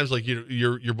a lot of times, like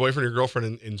your boyfriend or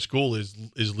girlfriend in school is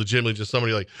legitimately just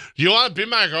somebody like, do you want to be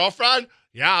my girlfriend?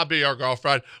 Yeah, I'll be your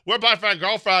girlfriend. We're boyfriend,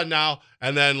 girlfriend now.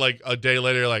 And then like a day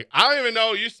later, you're like, I don't even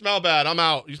know. You smell bad. I'm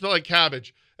out. You smell like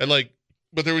cabbage. And like,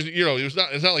 but there was,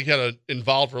 it's not like you had an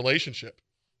involved relationship.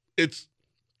 It's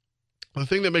the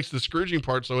thing that makes the Scrooging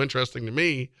part so interesting to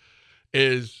me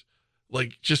is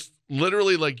like, just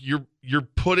literally like you're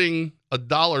putting a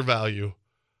dollar value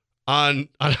on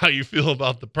how you feel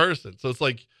about the person. So it's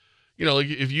like, like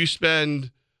if you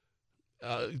spend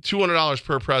 $200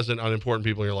 per present on important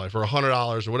people in your life, or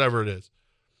 $100 or whatever it is,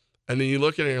 and then you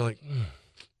look at it and you're like,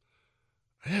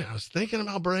 man, I was thinking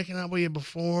about breaking up with you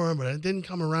before, but it didn't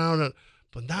come around.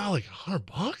 But now, like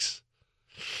 $100,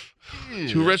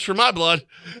 too rich for my blood.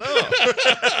 Oh.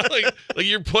 like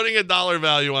you're putting a dollar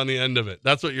value on the end of it.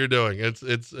 That's what you're doing.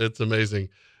 It's amazing,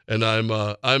 and I'm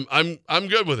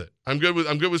good with it. I'm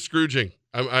good with Scrooging.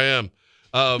 I am.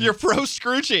 You're pro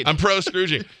Scrooging. I'm pro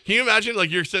Scrooging. Can you imagine,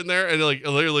 like, you're sitting there and like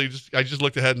literally I just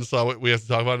looked ahead and saw what we have to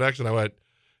talk about next, and I went,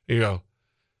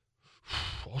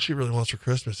 all she really wants for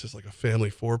Christmas is like a family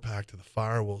 4-pack to the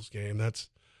Firewolves game. It's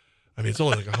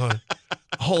only like $100.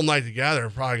 a whole night together,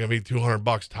 probably gonna be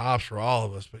 $200 tops for all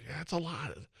of us. But yeah, it's a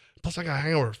lot. Plus, I gotta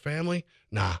hang out with her family.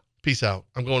 Nah, peace out.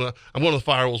 I'm going to the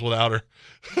Firewolves without her.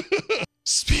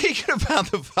 Speaking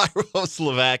about the Firewolves,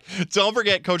 Levac, don't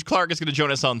forget Coach Clark is going to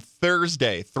join us on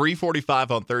Thursday, 3:45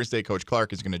 on Thursday. Coach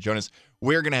Clark is going to join us.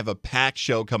 We're going to have a packed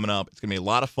show coming up. It's going to be a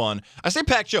lot of fun. I say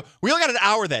packed show. We only got an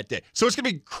hour that day, so it's going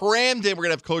to be crammed in. We're going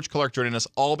to have Coach Clark joining us,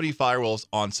 Albany Firewolves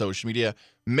on social media.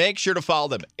 Make sure to follow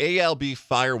them, ALB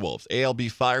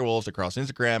Firewolves across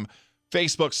Instagram,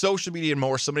 Facebook, social media, and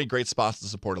more. So many great spots to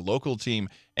support a local team.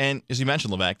 And as you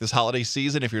mentioned, Levac, this holiday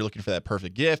season, if you're looking for that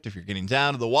perfect gift, if you're getting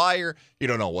down to the wire, you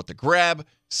don't know what to grab,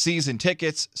 season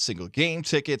tickets, single game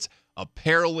tickets,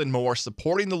 apparel, and more,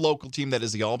 supporting the local team that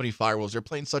is the Albany Firewolves. They're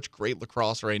playing such great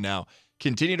lacrosse right now.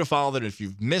 Continue to follow them. If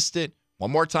you've missed it,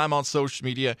 one more time on social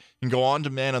media, you can go on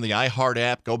demand on the iHeart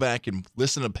app, go back and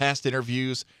listen to past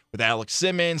interviews with Alex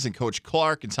Simmons and Coach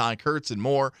Clark and Ty Kurtz and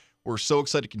more. We're so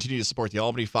excited to continue to support the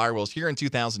Albany Firewolves here in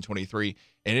 2023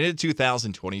 and into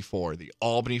 2024. The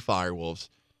Albany Firewolves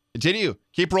continue.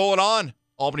 Keep rolling on.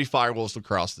 Albany Firewolves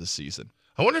lacrosse this season.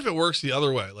 I wonder if it works the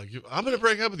other way. Like, I'm going to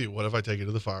break up with you. What if I take you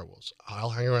to the Firewolves? I'll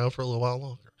hang around for a little while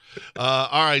longer.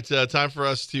 All right, time for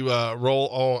us to roll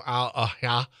on out.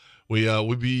 Yeah.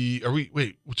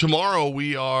 Tomorrow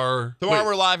we are. Tomorrow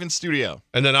we're live in studio.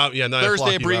 And then,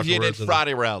 Thursday abbreviated,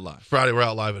 Friday we're out live. Friday we're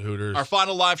out live at Hooters. Our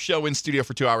final live show in studio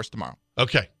for 2 hours tomorrow.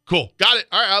 Okay, cool. Got it.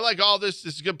 All right, I like all this.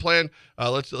 This is a good plan.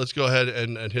 Let's go ahead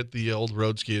and hit the old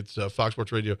road ski. It's Fox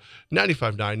Sports Radio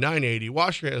 95.9, 980.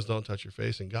 Wash your hands, don't touch your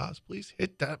face. And guys, please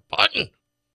hit that button.